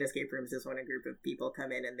things in escape rooms is when a group of people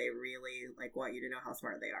come in and they really like want you to know how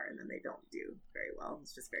smart they are, and then they don't do very well.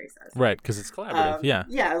 It's just very satisfying. Right, because it's collaborative.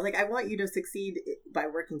 Yeah, like, I want you to succeed by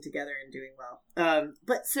working together and doing well.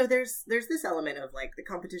 But so there's this element of like the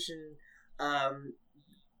competition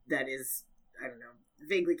that is, I don't know,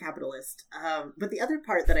 vaguely capitalist. But the other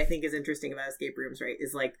part that I think is interesting about escape rooms, right,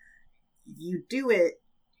 is like, you do it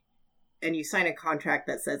and you sign a contract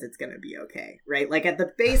that says it's going to be okay, right? Like, at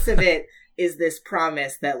the base of it is this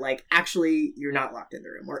promise that, like, actually you're not locked in the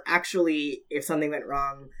room, or actually if something went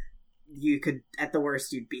wrong, you could, at the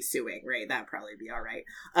worst, you'd be suing, right? That'd probably be all right.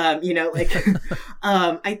 I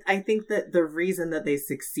think that the reason that they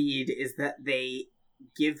succeed is that they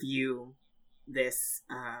give you this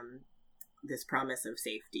promise of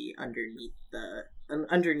safety underneath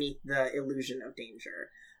the illusion of danger.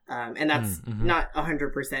 And that's not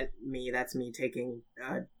 100% me. That's me taking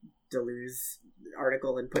Deleuze's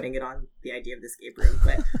article and putting it on the idea of the escape room.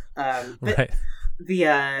 But right.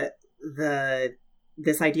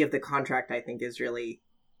 This idea of the contract, I think, is really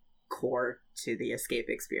core to the escape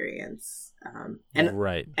experience. And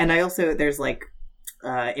I also, there's like,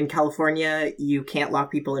 in California, you can't lock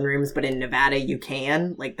people in rooms, but in Nevada, you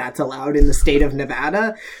can. Like, that's allowed in the state of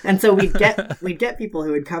Nevada. And so we'd get people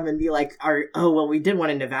who would come and be like, we did one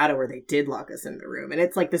in Nevada where they did lock us in the room. And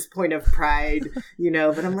it's like this point of pride,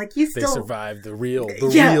 but I'm like, they survived the real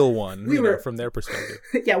one, from their perspective.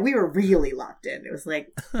 Yeah, we were really locked in. It was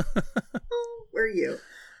like, where are you?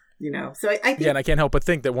 So I think... Yeah, and I can't help but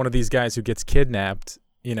think that one of these guys who gets kidnapped,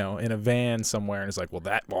 in a van somewhere, and it's like,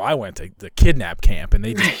 I went to the kidnap camp, and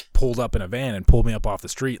they just pulled up in a van and pulled me up off the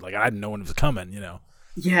street. Like, I didn't know when it was coming,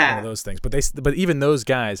 Yeah. One of those things. But even those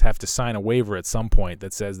guys have to sign a waiver at some point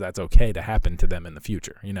that says that's okay to happen to them in the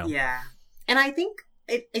future, Yeah. And I think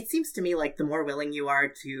it seems to me like the more willing you are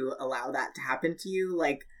to allow that to happen to you,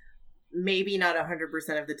 like, maybe not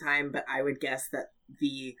 100% of the time, but I would guess that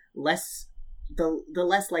the less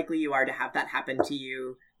likely you are to have that happen to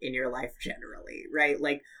you in your life generally, right?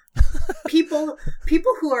 Like, people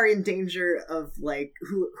who are in danger of, like,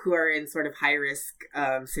 who are in sort of high risk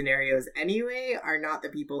scenarios anyway are not the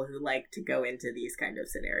people who like to go into these kind of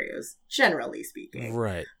scenarios, generally speaking.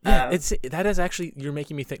 Right. Yeah, that is actually, you're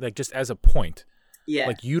making me think, like, just as a point. Yeah.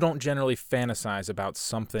 Like, you don't generally fantasize about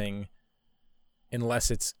something unless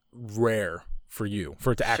it's rare for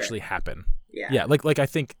it to actually happen. Yeah. Yeah, like I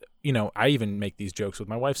think, I even make these jokes with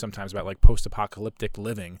my wife sometimes about, like, post-apocalyptic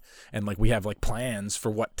living, and, like, we have, like, plans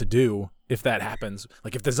for what to do if that happens.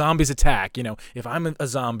 Like, if the zombies attack, if I'm a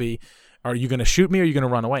zombie, are you going to shoot me or are you going to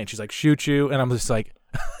run away? And she's like, shoot you. And I'm just like,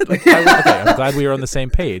 okay, I'm glad we are on the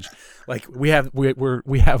same page. Like, we have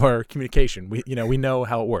our communication. We know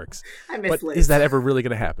how it works. But Liz. Is that ever really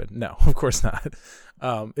going to happen? No, of course not.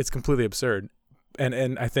 It's completely absurd.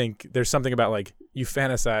 And I think there's something about, like, you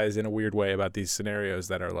fantasize in a weird way about these scenarios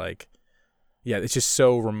that are like, yeah, it's just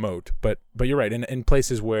so remote. But you're right. In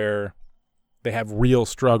places where they have real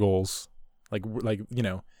struggles, like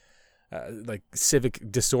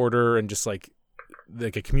civic disorder and just like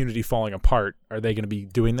a community falling apart, are they going to be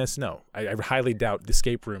doing this? No, I highly doubt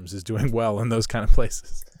escape rooms is doing well in those kind of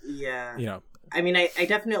places. Yeah. I mean, I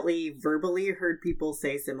definitely verbally heard people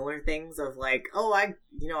say similar things of like,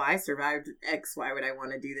 I survived X, why would I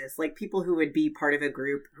want to do this? Like, people who would be part of a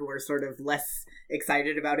group who are sort of less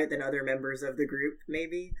excited about it than other members of the group,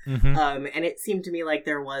 maybe. Mm-hmm. And it seemed to me like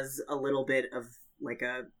there was a little bit of like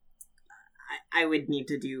I would need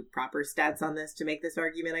to do proper stats on this to make this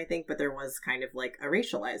argument, I think, but there was kind of like a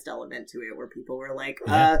racialized element to it where people were like,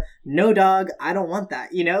 no dog, I don't want that,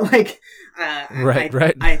 like,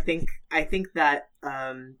 right. I think that,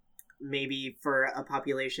 maybe for a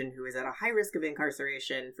population who is at a high risk of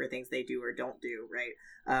incarceration for things they do or don't do,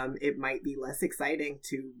 right, it might be less exciting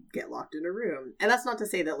to get locked in a room. And that's not to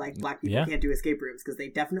say that, like, Black people can't do escape rooms, because they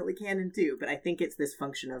definitely can and do, but I think it's this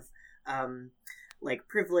function of, like,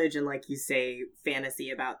 privilege and, like you say,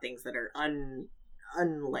 fantasy about things that are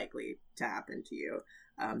unlikely to happen to you,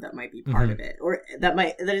 that might be part of it, or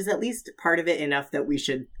that is at least part of it enough that we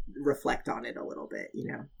should reflect on it a little bit,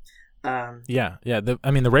 Yeah. The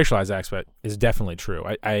racialized aspect is definitely true.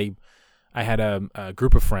 I had a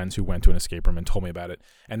group of friends who went to an escape room and told me about it,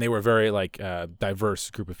 and they were very like diverse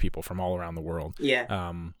group of people from all around the world.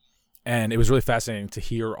 Yeah. And it was really fascinating to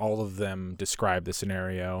hear all of them describe the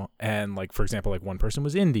scenario. And like, for example, like one person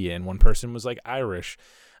was Indian, one person was like Irish,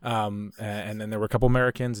 and then there were a couple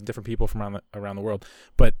Americans and different people from around the world.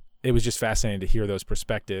 But it was just fascinating to hear those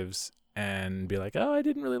perspectives and be like, oh, I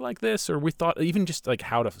didn't really like this, or we thought even just like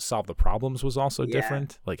how to solve the problems was also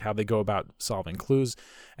different, like how they go about solving clues,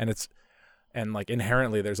 and like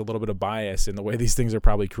inherently there's a little bit of bias in the way these things are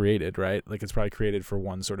probably created, right? Like it's probably created for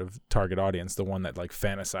one sort of target audience, the one that like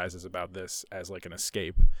fantasizes about this as like an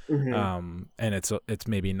escape. And it's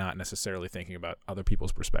maybe not necessarily thinking about other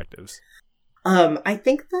people's perspectives. I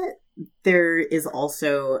think that there is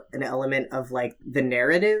also an element of like the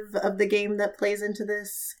narrative of the game that plays into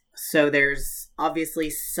this. So there's obviously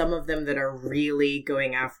some of them that are really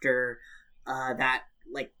going after that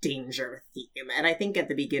like danger theme. And I think at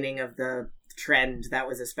the beginning of the trend that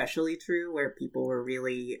was especially true, where people were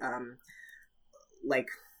really like,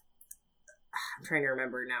 I'm trying to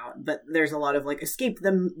remember now, but there's a lot of like escape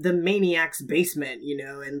the maniac's basement, you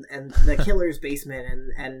know, and the killer's basement,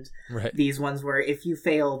 and right. These ones where if you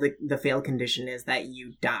fail, the fail condition is that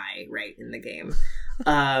you die right in the game.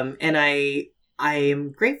 And I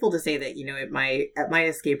am grateful to say that, you know, at my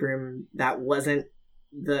escape room, that wasn't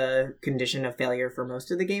the condition of failure for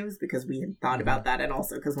most of the games, because we had thought about that, and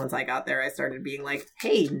also because once I got there I started being like,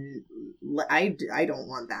 hey, I don't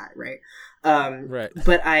want that, right? Right.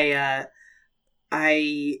 But I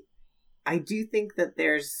do think that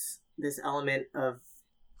there's this element of,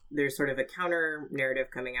 there's sort of a counter narrative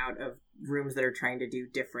coming out of rooms that are trying to do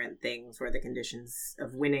different things, where the conditions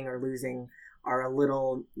of winning or losing are a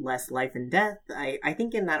little less life and death. I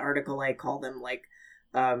think in that article I call them like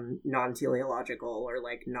non-teleological, or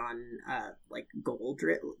like like goal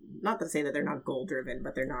driven. Not to say that they're not goal driven,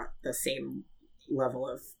 but they're not the same level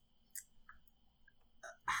of.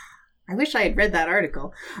 I wish I had read that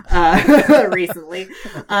article recently,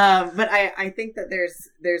 but I think that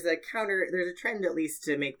there's a trend at least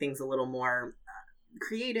to make things a little more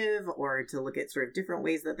creative, or to look at sort of different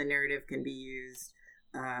ways that the narrative can be used.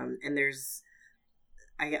 And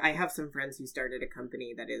I have some friends who started a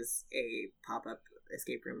company that is a pop-up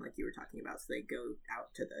escape room, like you were talking about, so they go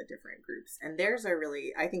out to the different groups, and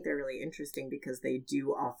I think they're really interesting because they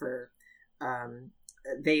do offer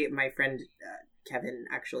my friend Kevin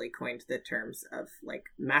actually coined the terms of like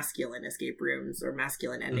masculine escape rooms, or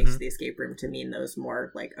masculine endings to the escape room, to mean those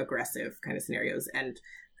more like aggressive kind of scenarios, and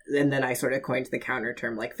then I sort of coined the counter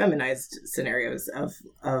term like feminized scenarios of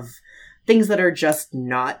things that are just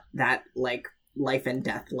not that like life and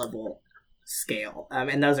death level scale,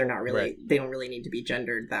 and those are not really right. They don't really need to be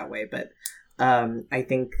gendered that way, but I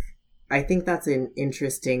think that's an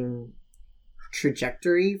interesting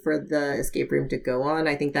trajectory for the escape room to go on.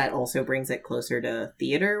 I think that also brings it closer to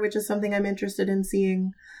theater, which is something I'm interested in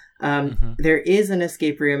seeing. There is an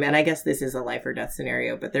escape room, and I guess this is a life or death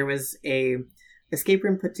scenario, but there was a escape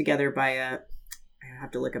room put together by I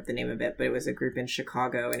have to look up the name of it, but it was a group in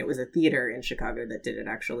Chicago, and it was a theater in Chicago that did it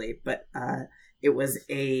actually, but it was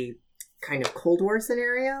a kind of Cold War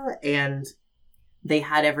scenario, and they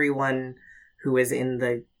had everyone who was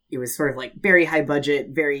it was sort of like very high budget,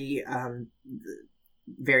 very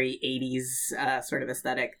 80s sort of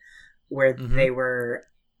aesthetic, where they were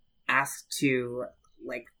asked to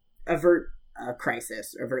like avert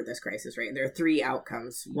this crisis, right? And there are three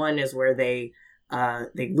outcomes. One is where they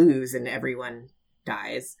lose and everyone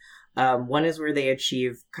dies. One is where they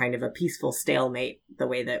achieve kind of a peaceful stalemate, the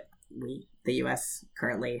way that the U.S.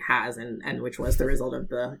 currently has, and which was the result of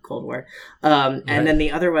the Cold War. And then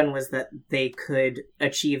the other one was that they could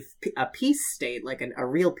achieve a peace state, like a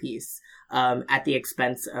real peace, at the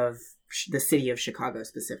expense of the city of Chicago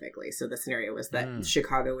specifically. So the scenario was that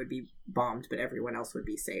Chicago would be bombed, but everyone else would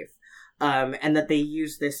be safe. And that they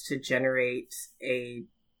use this to generate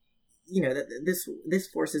this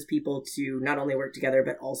forces people to not only work together,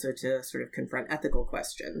 but also to sort of confront ethical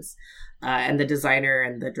questions. And the designer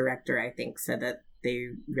and the director, I think, said that they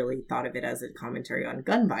really thought of it as a commentary on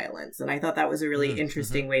gun violence. And I thought that was a really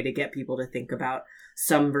interesting way to get people to think about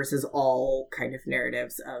some versus all kind of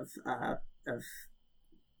narratives of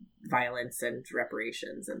violence and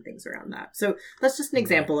reparations and things around that. So that's just an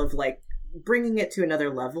example of like bringing it to another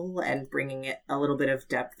level and bringing it a little bit of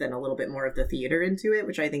depth and a little bit more of the theater into it,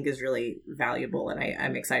 which I think is really valuable. And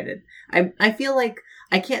I'm excited. I feel like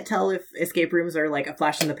I can't tell if escape rooms are like a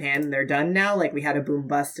flash in the pan and they're done now, like we had a boom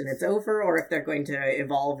bust and it's over, or if they're going to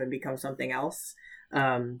evolve and become something else.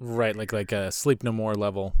 Right, like a Sleep No More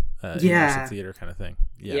level immersive theater kind of thing.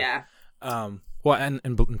 Yeah. Well, and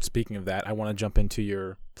speaking of that, I want to jump into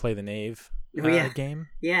your Play the Knave game.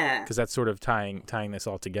 Yeah. Because that's sort of tying this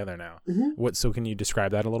all together now. Mm-hmm. So can you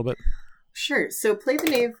describe that a little bit? Sure. So Play the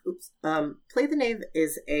Knave. Play the Knave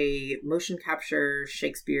is a motion capture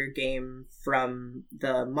Shakespeare game from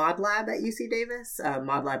the Mod Lab at UC Davis.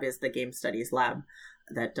 Mod Lab is the game studies lab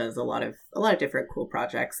that does a lot of different cool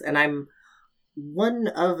projects, and I'm one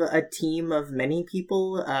of a team of many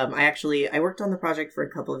people. I worked on the project for a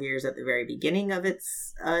couple of years at the very beginning of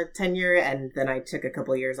its tenure, and then I took a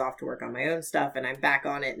couple of years off to work on my own stuff, and I'm back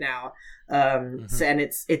on it now. So, and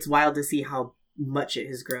it's wild to see how much it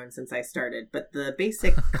has grown since I started. But the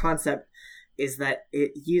basic concept is that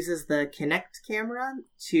it uses the Kinect camera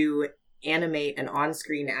to animate an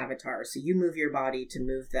on-screen avatar. So you move your body to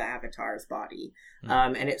move the avatar's body.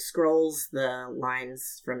 And it scrolls the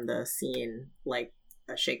lines from the scene like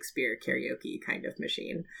a Shakespeare karaoke kind of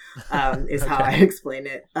machine, is how I explain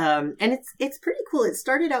it. And it's pretty cool. It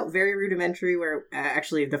started out very rudimentary, where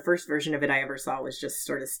actually the first version of it I ever saw was just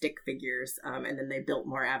sort of stick figures. And then they built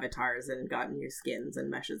more avatars and got new skins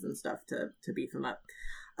and meshes and stuff to beef them up.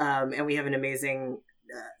 And we have an amazing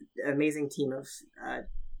team of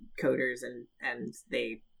coders, and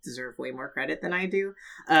they deserve way more credit than I do.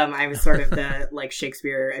 I was sort of the like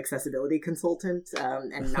Shakespeare accessibility consultant,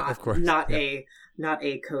 and not a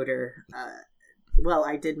coder. Well,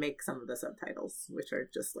 I did make some of the subtitles, which are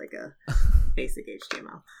just like a basic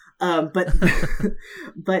HTML.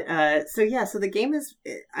 So the game is,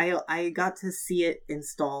 I got to see it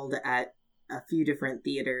installed at a few different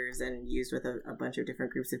theaters and used with a bunch of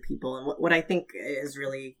different groups of people. And what I think has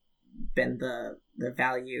really been the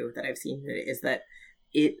value that I've seen is that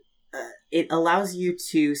it allows you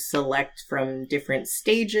to select from different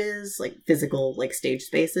stages, like physical, like stage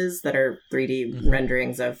spaces that are 3D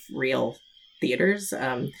renderings of real theaters,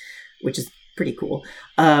 which is pretty cool.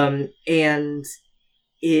 And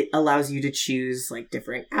it allows you to choose like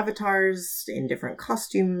different avatars in different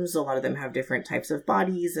costumes. A lot of them have different types of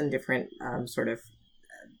bodies and different sort of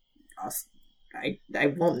I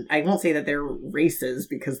won't say that they're races,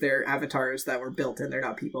 because they're avatars that were built and they're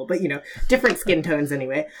not people, but different skin tones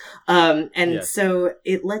anyway. So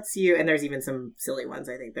it lets you, and there's even some silly ones.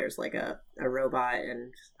 I think there's like a robot,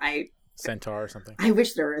 and centaur or something. I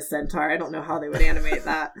wish there were a centaur. I don't know how they would animate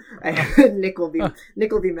that. Nick will be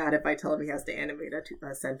mad if I tell him he has to animate a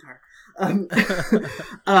centaur.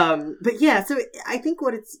 But yeah, so I think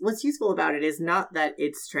what's useful about it is not that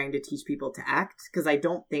it's trying to teach people to act, because I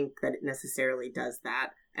don't think that it necessarily does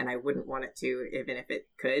that, and I wouldn't want it to, even if it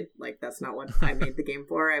could. Like, that's not what I made the game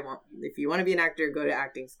for. If you want to be an actor, go to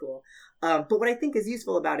acting school. But what I think is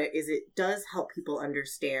useful about it is it does help people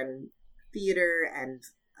understand theater and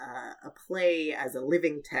a play as a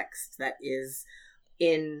living text that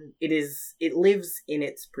it lives in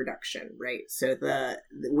its production, right? So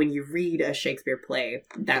when you read a Shakespeare play,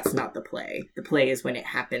 that's not the play. The play is when it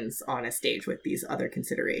happens on a stage with these other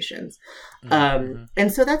considerations.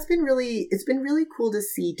 And so it's been really cool to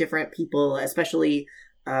see different people, especially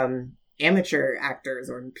amateur actors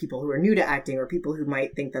or people who are new to acting, or people who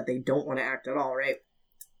might think that they don't want to act at all, right?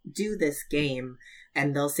 Do this game,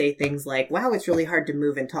 and they'll say things like, "Wow, it's really hard to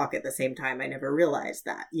move and talk at the same time. I never realized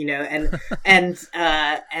that," and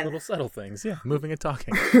little subtle things, yeah, moving and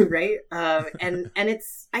talking, right? And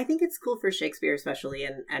I think it's cool for Shakespeare, especially,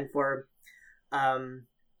 and for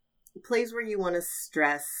plays where you want to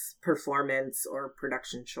stress performance or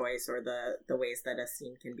production choice, or the ways that a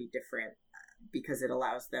scene can be different, because it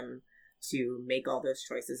allows them to make all those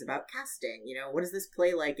choices about casting. What is this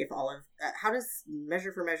play like if how does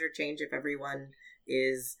Measure for Measure change if everyone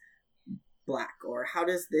is Black? Or how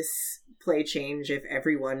does this play change if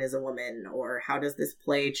everyone is a woman? Or how does this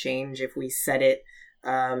play change if we set it,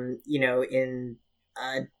 if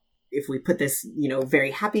we put this,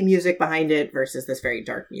 very happy music behind it versus this very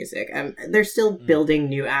dark music? They're still building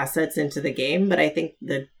new assets into the game, but I think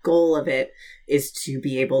the goal of it is to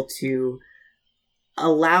be able to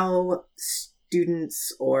allow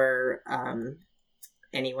students, or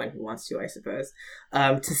anyone who wants to, I suppose,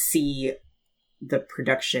 to see the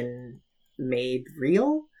production made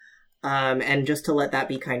real, and just to let that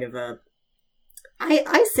be kind of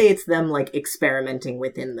I say it's them like experimenting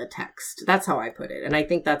within the text. That's how I put it, and I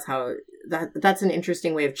think that's an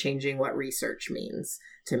interesting way of changing what research means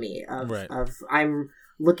to me. Of I'm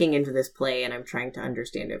looking into this play and I'm trying to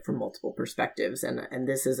understand it from multiple perspectives, and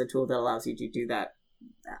this is a tool that allows you to do that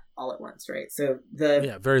all at once, right? So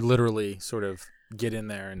very literally sort of get in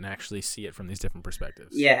there and actually see it from these different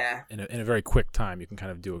perspectives. Yeah, in a very quick time, you can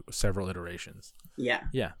kind of do several iterations. Yeah,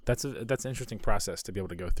 that's an interesting process to be able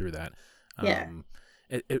to go through that. Yeah.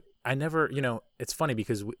 I never, it's funny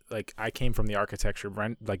because like I came from the architecture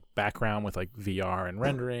like background with like VR and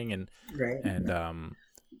rendering right. and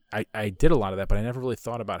I did a lot of that, but I never really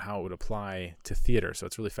thought about how it would apply to theater. So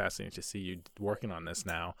it's really fascinating to see you working on this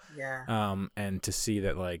now. Yeah. And to see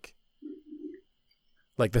that like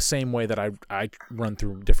the same way that I run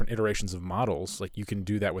through different iterations of models, like you can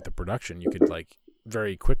do that with the production. You could like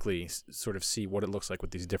very quickly sort of see what it looks like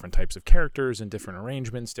with these different types of characters and different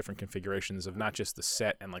arrangements, different configurations of not just the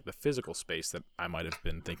set and like the physical space that I might have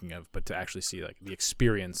been thinking of, but to actually see like the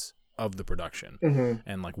experience of the production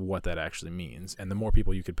and like what that actually means. And the more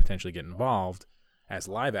people you could potentially get involved as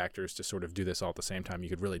live actors to sort of do this all at the same time, you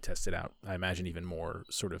could really test it out, I imagine, even more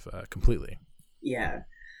sort of completely. Yeah.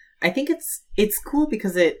 I think it's cool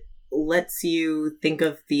because it lets you think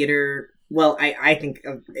of theater. Well, I think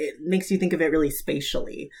it makes you think of it really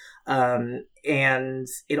spatially. And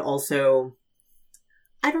it also,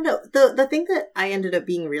 I don't know, the thing that I ended up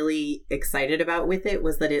being really excited about with it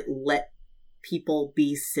was that it let people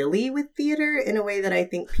be silly with theater in a way that I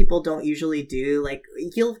think people don't usually do. Like,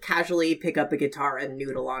 you'll casually pick up a guitar and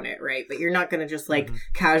noodle on it, right? But you're not going to just like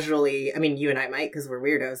casually, I mean, you and I might because we're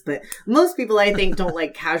weirdos, but most people I think don't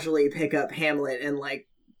like casually pick up Hamlet and like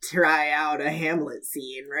try out a Hamlet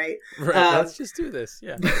scene, right? Right. Let's just do this.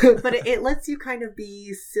 Yeah. But it lets you kind of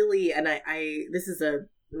be silly. And I this is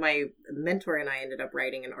my mentor and I ended up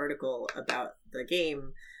writing an article about the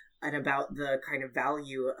game and about the kind of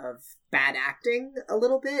value of bad acting a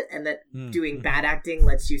little bit, and that doing bad acting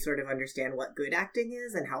lets you sort of understand what good acting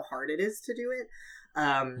is and how hard it is to do it.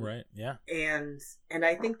 Right. Yeah. And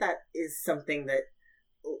I think that is something that,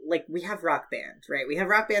 like, we have Rock Band, right? We have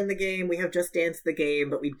Rock Band the game, we have Just Dance the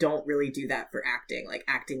game, but we don't really do that for acting. Like,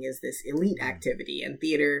 acting is this elite activity, and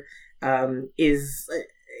theater is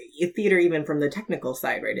theater, even from the technical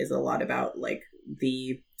side, right, is a lot about like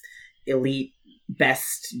the elite,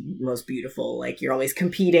 best, most beautiful. Like, you're always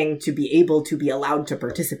competing to be able to be allowed to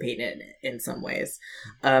participate in some ways.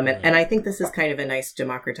 And I think this is kind of a nice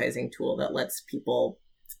democratizing tool that lets people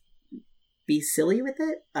be silly with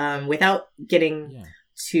it without getting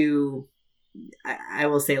too, I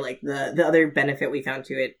will say, like, the other benefit we found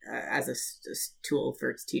to it as a tool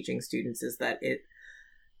for teaching students is that it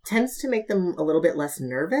tends to make them a little bit less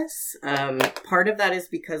nervous. Part of that is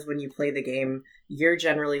because when you play the game, you're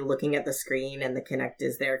generally looking at the screen and the Kinect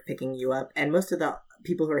is there picking you up. And most of the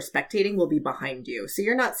people who are spectating will be behind you. So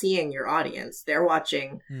you're not seeing your audience. They're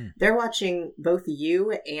watching both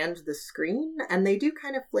you and the screen, and they do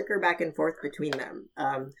kind of flicker back and forth between them.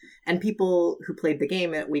 And people who played the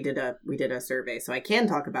game, we did a survey, so I can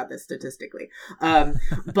talk about this statistically.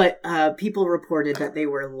 But people reported that they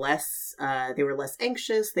were less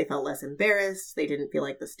anxious, they felt less embarrassed, they didn't feel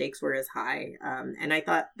like the stakes were as high. And I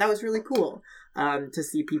thought that was really cool to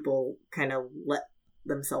see people kind of let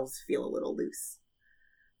themselves feel a little loose.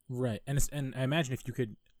 Right. And I imagine if you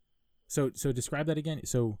could, so describe that again.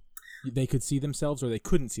 So they could see themselves or they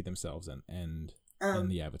couldn't see themselves in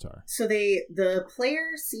the avatar. So the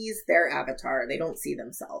player sees their avatar. They don't see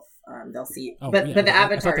themselves. They'll see, but the avatar.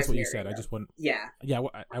 I thought that's is what you said. I just wouldn't. Yeah. Yeah.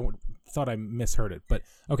 I thought I misheard it, but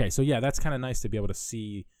okay. So yeah, that's kind of nice to be able to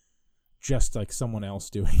see just like someone else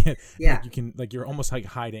doing it. Yeah. Like you can, like, you're almost like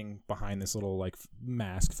hiding behind this little like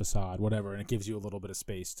mask facade, whatever, and it gives you a little bit of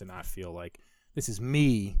space to not feel like this is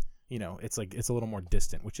me. It's like it's a little more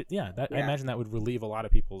distant, which I imagine that would relieve a lot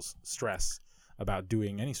of people's stress about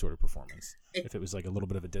doing any sort of performance if it was like a little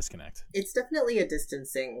bit of a disconnect. It's definitely a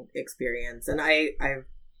distancing experience, and I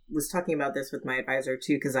was talking about this with my advisor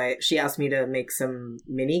too, because she asked me to make some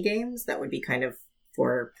mini games that would be kind of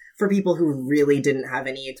for people who really didn't have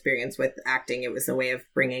any experience with acting. It was a way of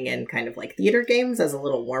bringing in kind of like theater games as a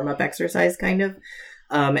little warm-up exercise, kind of.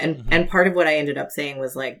 And part of what I ended up saying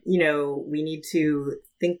was like, we need to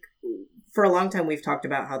think. For a long time, we've talked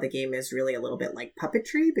about how the game is really a little bit like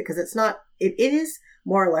puppetry, because it's not, it is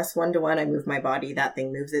more or less one-to-one. I move my body, that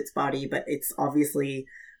thing moves its body, but it's obviously,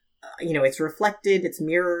 it's reflected, it's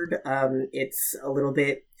mirrored, it's a little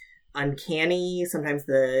bit uncanny. Sometimes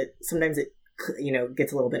it,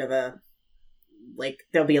 gets a little bit of a, like,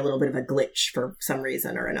 there'll be a little bit of a glitch for some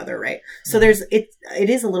reason or another, right? So it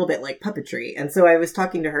is a little bit like puppetry. And so I was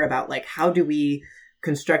talking to her about, like, how do we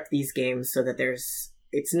construct these games so that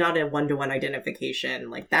it's not a one-to-one identification.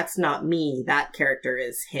 Like, that's not me, that character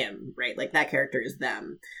is him, right? Like, that character is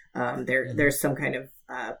them. There's some kind of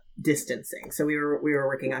distancing. So we were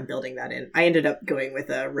working on building that in. I ended up going with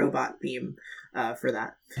a robot theme for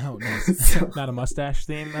that. Oh, nice. So, not a mustache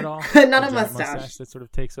theme at all? Not a mustache that sort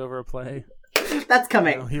of takes over a play? That's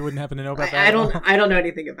coming. He wouldn't happen to know about that? I don't know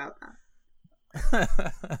anything about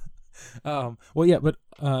that. Well, yeah, but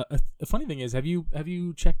a funny thing is, have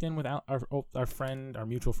you checked in with our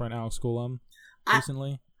mutual friend Alex Golum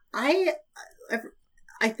recently? I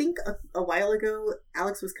think a while ago,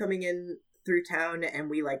 Alex was coming in through town, and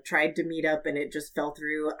we like tried to meet up, and it just fell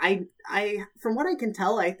through. I from what I can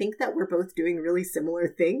tell, I think that we're both doing really similar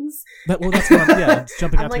things. That's what it's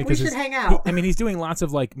jumping I'm out like, to me we should hang out. He's doing lots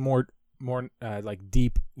of like more like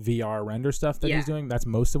deep VR render stuff that he's doing. That's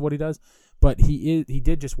most of what he does. But he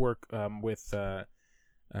did just work with I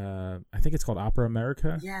think it's called Opera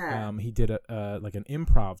America. Yeah. He did a like an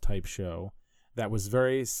improv type show that was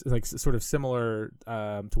very like sort of similar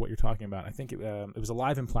to what you're talking about. I think it was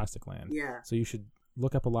Alive in Plastic Land. Yeah. So you should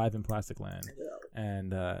look up Alive in Plastic Land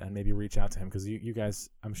and maybe reach out to him, because you guys,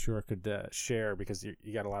 I'm sure, could share, because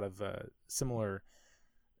you got a lot of similar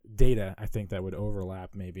data, I think, that would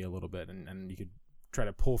overlap maybe a little bit, and you could try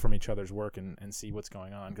to pull from each other's work and see what's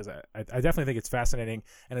going on, because I definitely think it's fascinating,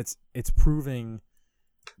 and it's proving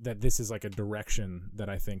that this is like a direction that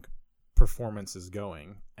I think performance is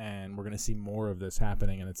going, and we're going to see more of this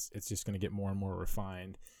happening, and it's just going to get more and more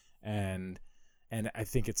refined, and I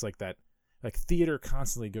think it's like that, like theater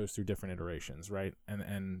constantly goes through different iterations, right?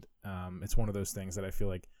 And it's one of those things that I feel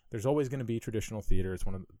like there's always going to be traditional theater.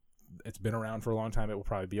 It's been around for a long time. It will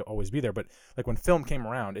probably always be there. But like when film came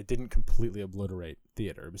around, it didn't completely obliterate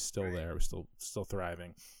theater. It was still there. It was still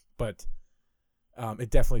thriving. But it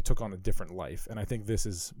definitely took on a different life. And I think this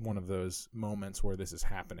is one of those moments where this is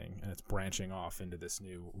happening, and it's branching off into this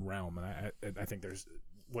new realm. And I think there's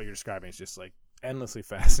what you're describing is just like endlessly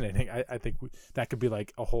fascinating. I think that could be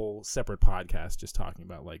like a whole separate podcast just talking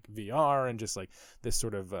about like VR and just like this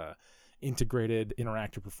sort of integrated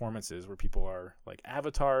interactive performances where people are like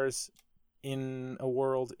avatars in a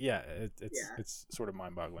world. Yeah, it's sort of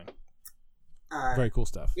mind-boggling. Very cool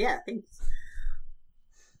stuff. Yeah, thanks.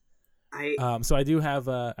 So I do have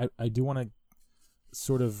I do want to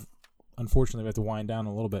sort of, unfortunately we have to wind down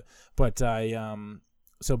a little bit, but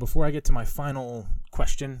so before I get to my final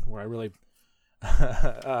question, where I really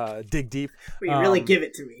dig deep, where you really give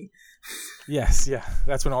it to me. Yes, yeah,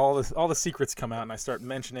 that's when all the secrets come out, and I start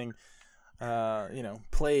mentioning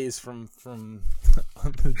plays from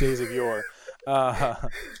the days of yore. I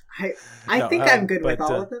think I'm good with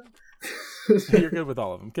all of them. You're good with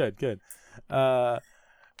all of them. Good.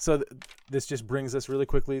 So this just brings us really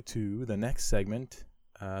quickly to the next segment,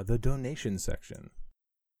 the donation section.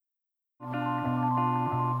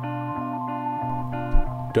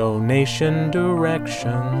 Donation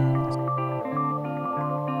directions.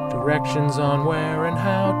 Directions on where and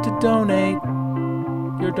how to donate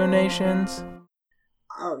your donations.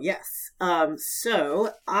 Oh, yes.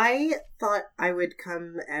 So I thought I would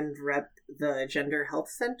come and rep the Gender Health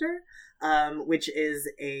Center, which is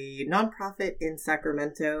a nonprofit in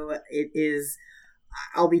Sacramento. It is,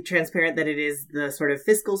 I'll be transparent that it is the sort of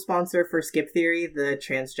fiscal sponsor for Skip Theory, the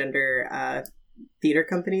transgender theater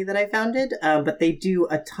company that I founded. But they do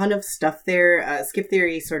a ton of stuff there. Skip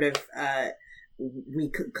Theory sort of...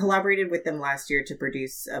 we collaborated with them last year to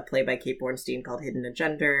produce a play by Kate Bornstein called Hidden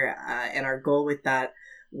Agenda, and our goal with that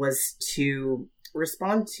was to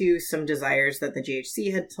respond to some desires that the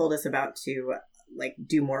GHC had told us about to like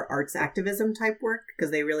do more arts activism type work, because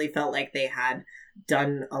they really felt like they had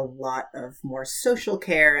done a lot of more social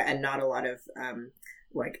care and not a lot of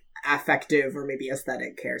like affective or maybe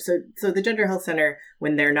aesthetic care. So the Gender Health Center,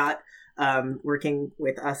 when they're not working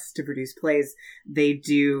with us to produce plays, they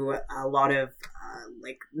do a lot of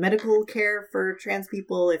like medical care for trans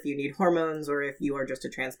people. If you need hormones, or if you are just a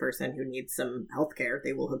trans person who needs some health care,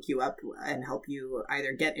 they will hook you up and help you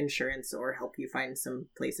either get insurance or help you find some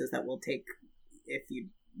places that will take if you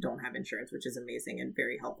don't have insurance, which is amazing and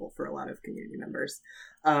very helpful for a lot of community members.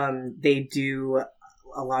 They do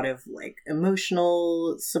a lot of like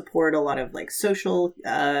emotional support, a lot of like social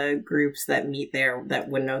groups that meet there that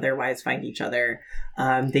wouldn't otherwise find each other.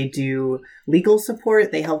 They do legal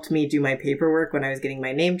support. They helped me do my paperwork when I was getting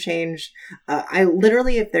my name changed. I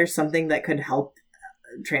literally, if there's something that could help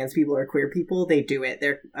trans people or queer people, they do it.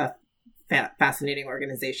 They're a fascinating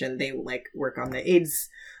organization. They like work on the AIDS,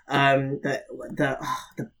 the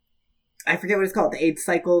I forget what it's called, the AIDS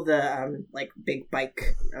Cycle, the like big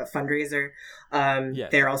bike fundraiser.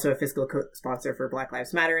 Yes. They're also a fiscal sponsor for Black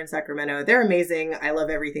Lives Matter in Sacramento. They're amazing. I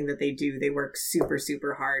love everything that they do. They work super,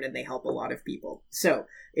 super hard, and they help a lot of people. So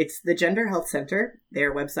it's the Gender Health Center.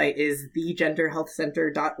 Their website is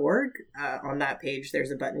thegenderhealthcenter.org. On that page,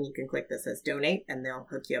 there's a button you can click that says donate, and they'll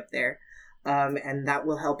hook you up there. And that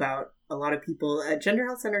will help out a lot of people. Gender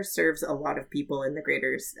Health Center serves a lot of people in the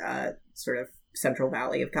greater sort of Central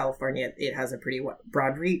Valley of California. It has a pretty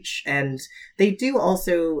broad reach, and they do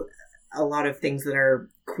also a lot of things that are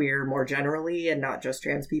queer more generally and not just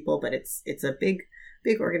trans people, but it's a big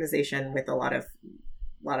organization with a lot of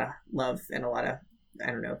love and a lot of,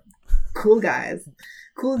 I don't know, cool guys,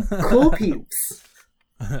 cool peeps.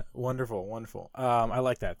 Wonderful. I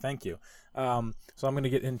like that. Thank you. So I'm going to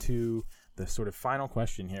get into the sort of final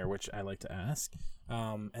question here, which I like to ask,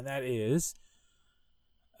 and that is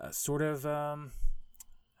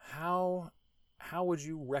how would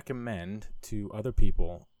you recommend to other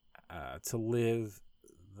people to live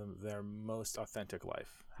their most authentic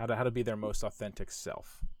life? How to be their most authentic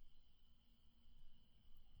self?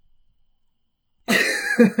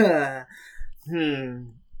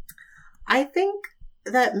 I think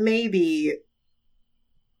that maybe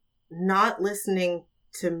not listening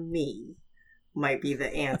to me might be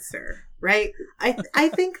the answer, right? I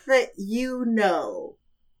think that you know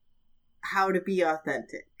how to be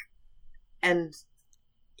authentic. And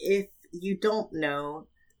if you don't know,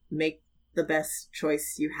 make the best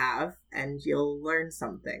choice you have and you'll learn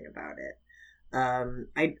something about it.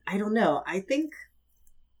 I don't know. I think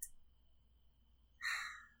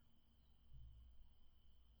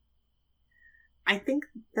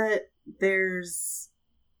that there's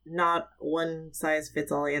not one size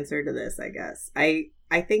fits all answer to this, I guess. I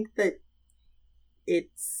think that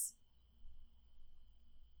it's,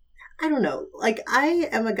 I don't know. Like, I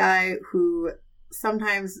am a guy who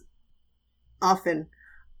often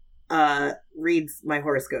reads my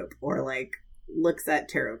horoscope or like looks at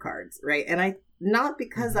tarot cards, right? And not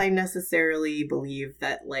because I necessarily believe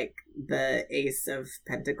that like the Ace of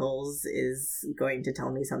Pentacles is going to tell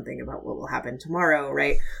me something about what will happen tomorrow,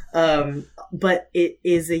 right? But it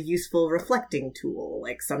is a useful reflecting tool.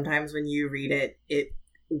 Like sometimes when you read it,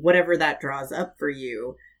 whatever that draws up for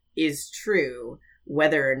you is true,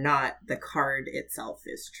 whether or not the card itself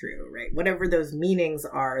is true, right? Whatever those meanings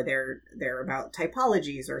are, they're about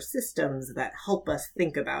typologies or systems that help us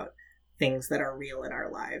think about things that are real in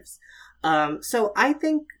our lives. So I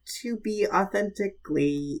think to be authentic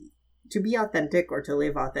or to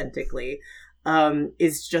live authentically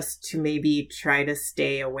is just to maybe try to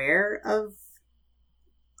stay aware of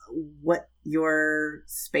what your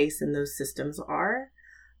space in those systems are.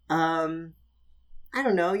 I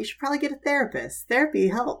don't know. You should probably get a therapist. Therapy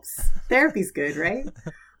helps. Therapy's good, right?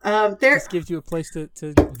 This gives you a place to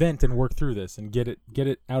vent and work through this and get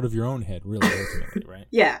it out of your own head, really, ultimately, right?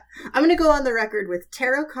 Yeah. I'm going to go on the record with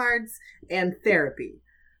tarot cards and therapy.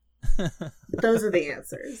 Those are the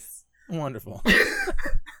answers. Wonderful.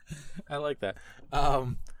 I like that.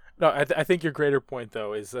 No, I think your greater point,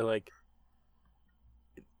 though, is that, like,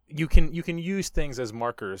 you can use things as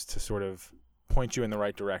markers to sort of point you in the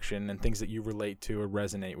right direction and things that you relate to or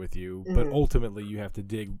resonate with you, but ultimately you have to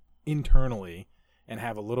dig internally and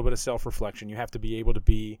have a little bit of self-reflection. You have to be able to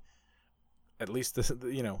be at least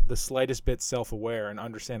the slightest bit self-aware and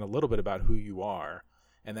understand a little bit about who you are.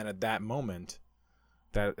 And then at that moment,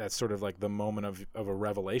 that's sort of like the moment of a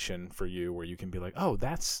revelation for you, where you can be like, oh,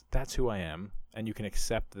 that's who I am, and you can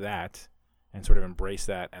accept that and sort of embrace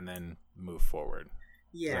that and then move forward.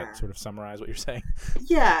 Yeah. Does that sort of summarize what you're saying?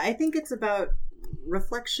 Yeah, I think it's about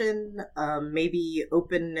reflection, maybe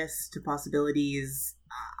openness to possibilities.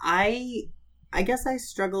 I guess I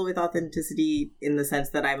struggle with authenticity in the sense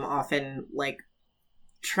that I'm often like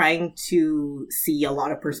trying to see a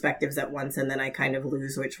lot of perspectives at once, and then I kind of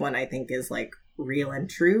lose which one I think is like real and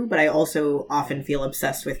true. But I also often feel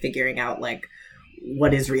obsessed with figuring out like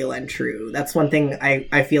what is real and true. That's one thing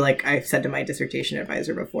I feel like I've said to my dissertation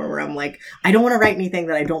advisor before, where I'm like, I don't want to write anything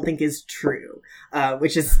that I don't think is true,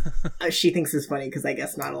 which is she thinks is funny because I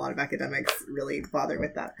guess not a lot of academics really bother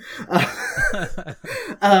with that.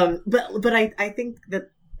 But I think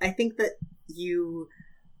that you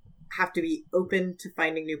have to be open to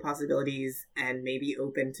finding new possibilities and maybe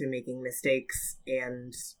open to making mistakes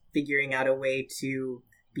and figuring out a way to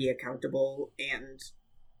be accountable and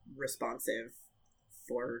responsive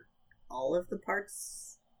for all of the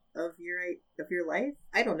parts of your life.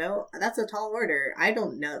 I don't know. That's a tall order. I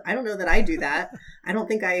don't know that I do that. I don't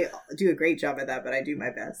think I do a great job at that, but I do my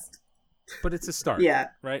best. But it's a start. Yeah.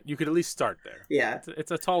 Right? You could at least start there. Yeah.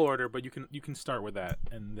 It's a tall order, but you can start with that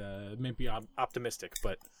and maybe optimistic,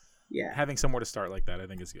 but yeah, having somewhere to start like that I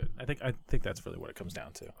think is good. I think that's really what it comes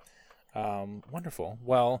down to. Wonderful.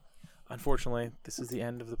 Well, unfortunately, this is the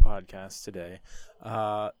end of the podcast today.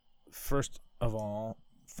 First of all,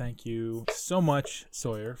 thank you so much,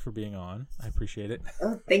 Sawyer, for being on. I appreciate it.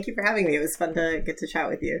 Oh, thank you for having me. It was fun to get to chat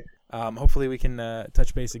with you. Hopefully we can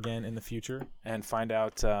touch base again in the future and find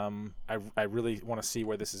out. I really want to see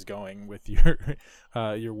where this is going with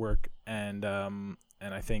your work, and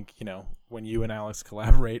And I think, when you and Alex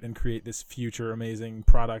collaborate and create this future amazing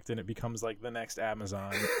product and it becomes like the next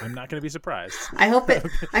Amazon, I'm not going to be surprised. I hope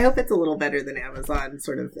it's a little better than Amazon,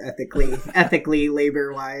 sort of ethically,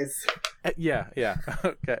 labor-wise. Yeah.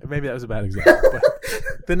 Okay, maybe that was a bad example. But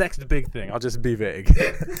the next big thing, I'll just be vague.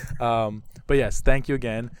 But yes, thank you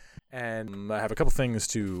again. And I have a couple things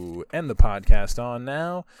to end the podcast on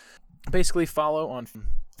now. Basically, follow on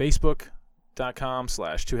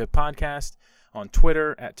Facebook.com/2hippodcast, on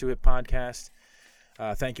Twitter @2hippodcast.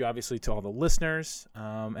 Thank you, obviously, to all the listeners.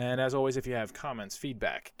 And as always, if you have comments,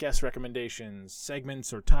 feedback, guest recommendations,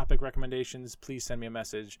 segments, or topic recommendations, please send me a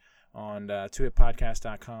message on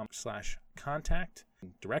 2hippodcast.com/contact.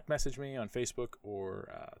 Direct message me on Facebook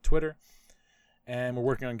or Twitter. And we're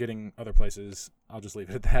working on getting other places. I'll just leave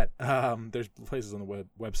it at that. There's places on the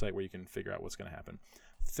website where you can figure out what's going to happen.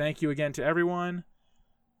 Thank you again to everyone.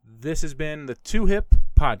 This has been the 2 Hip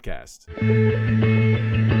Podcast.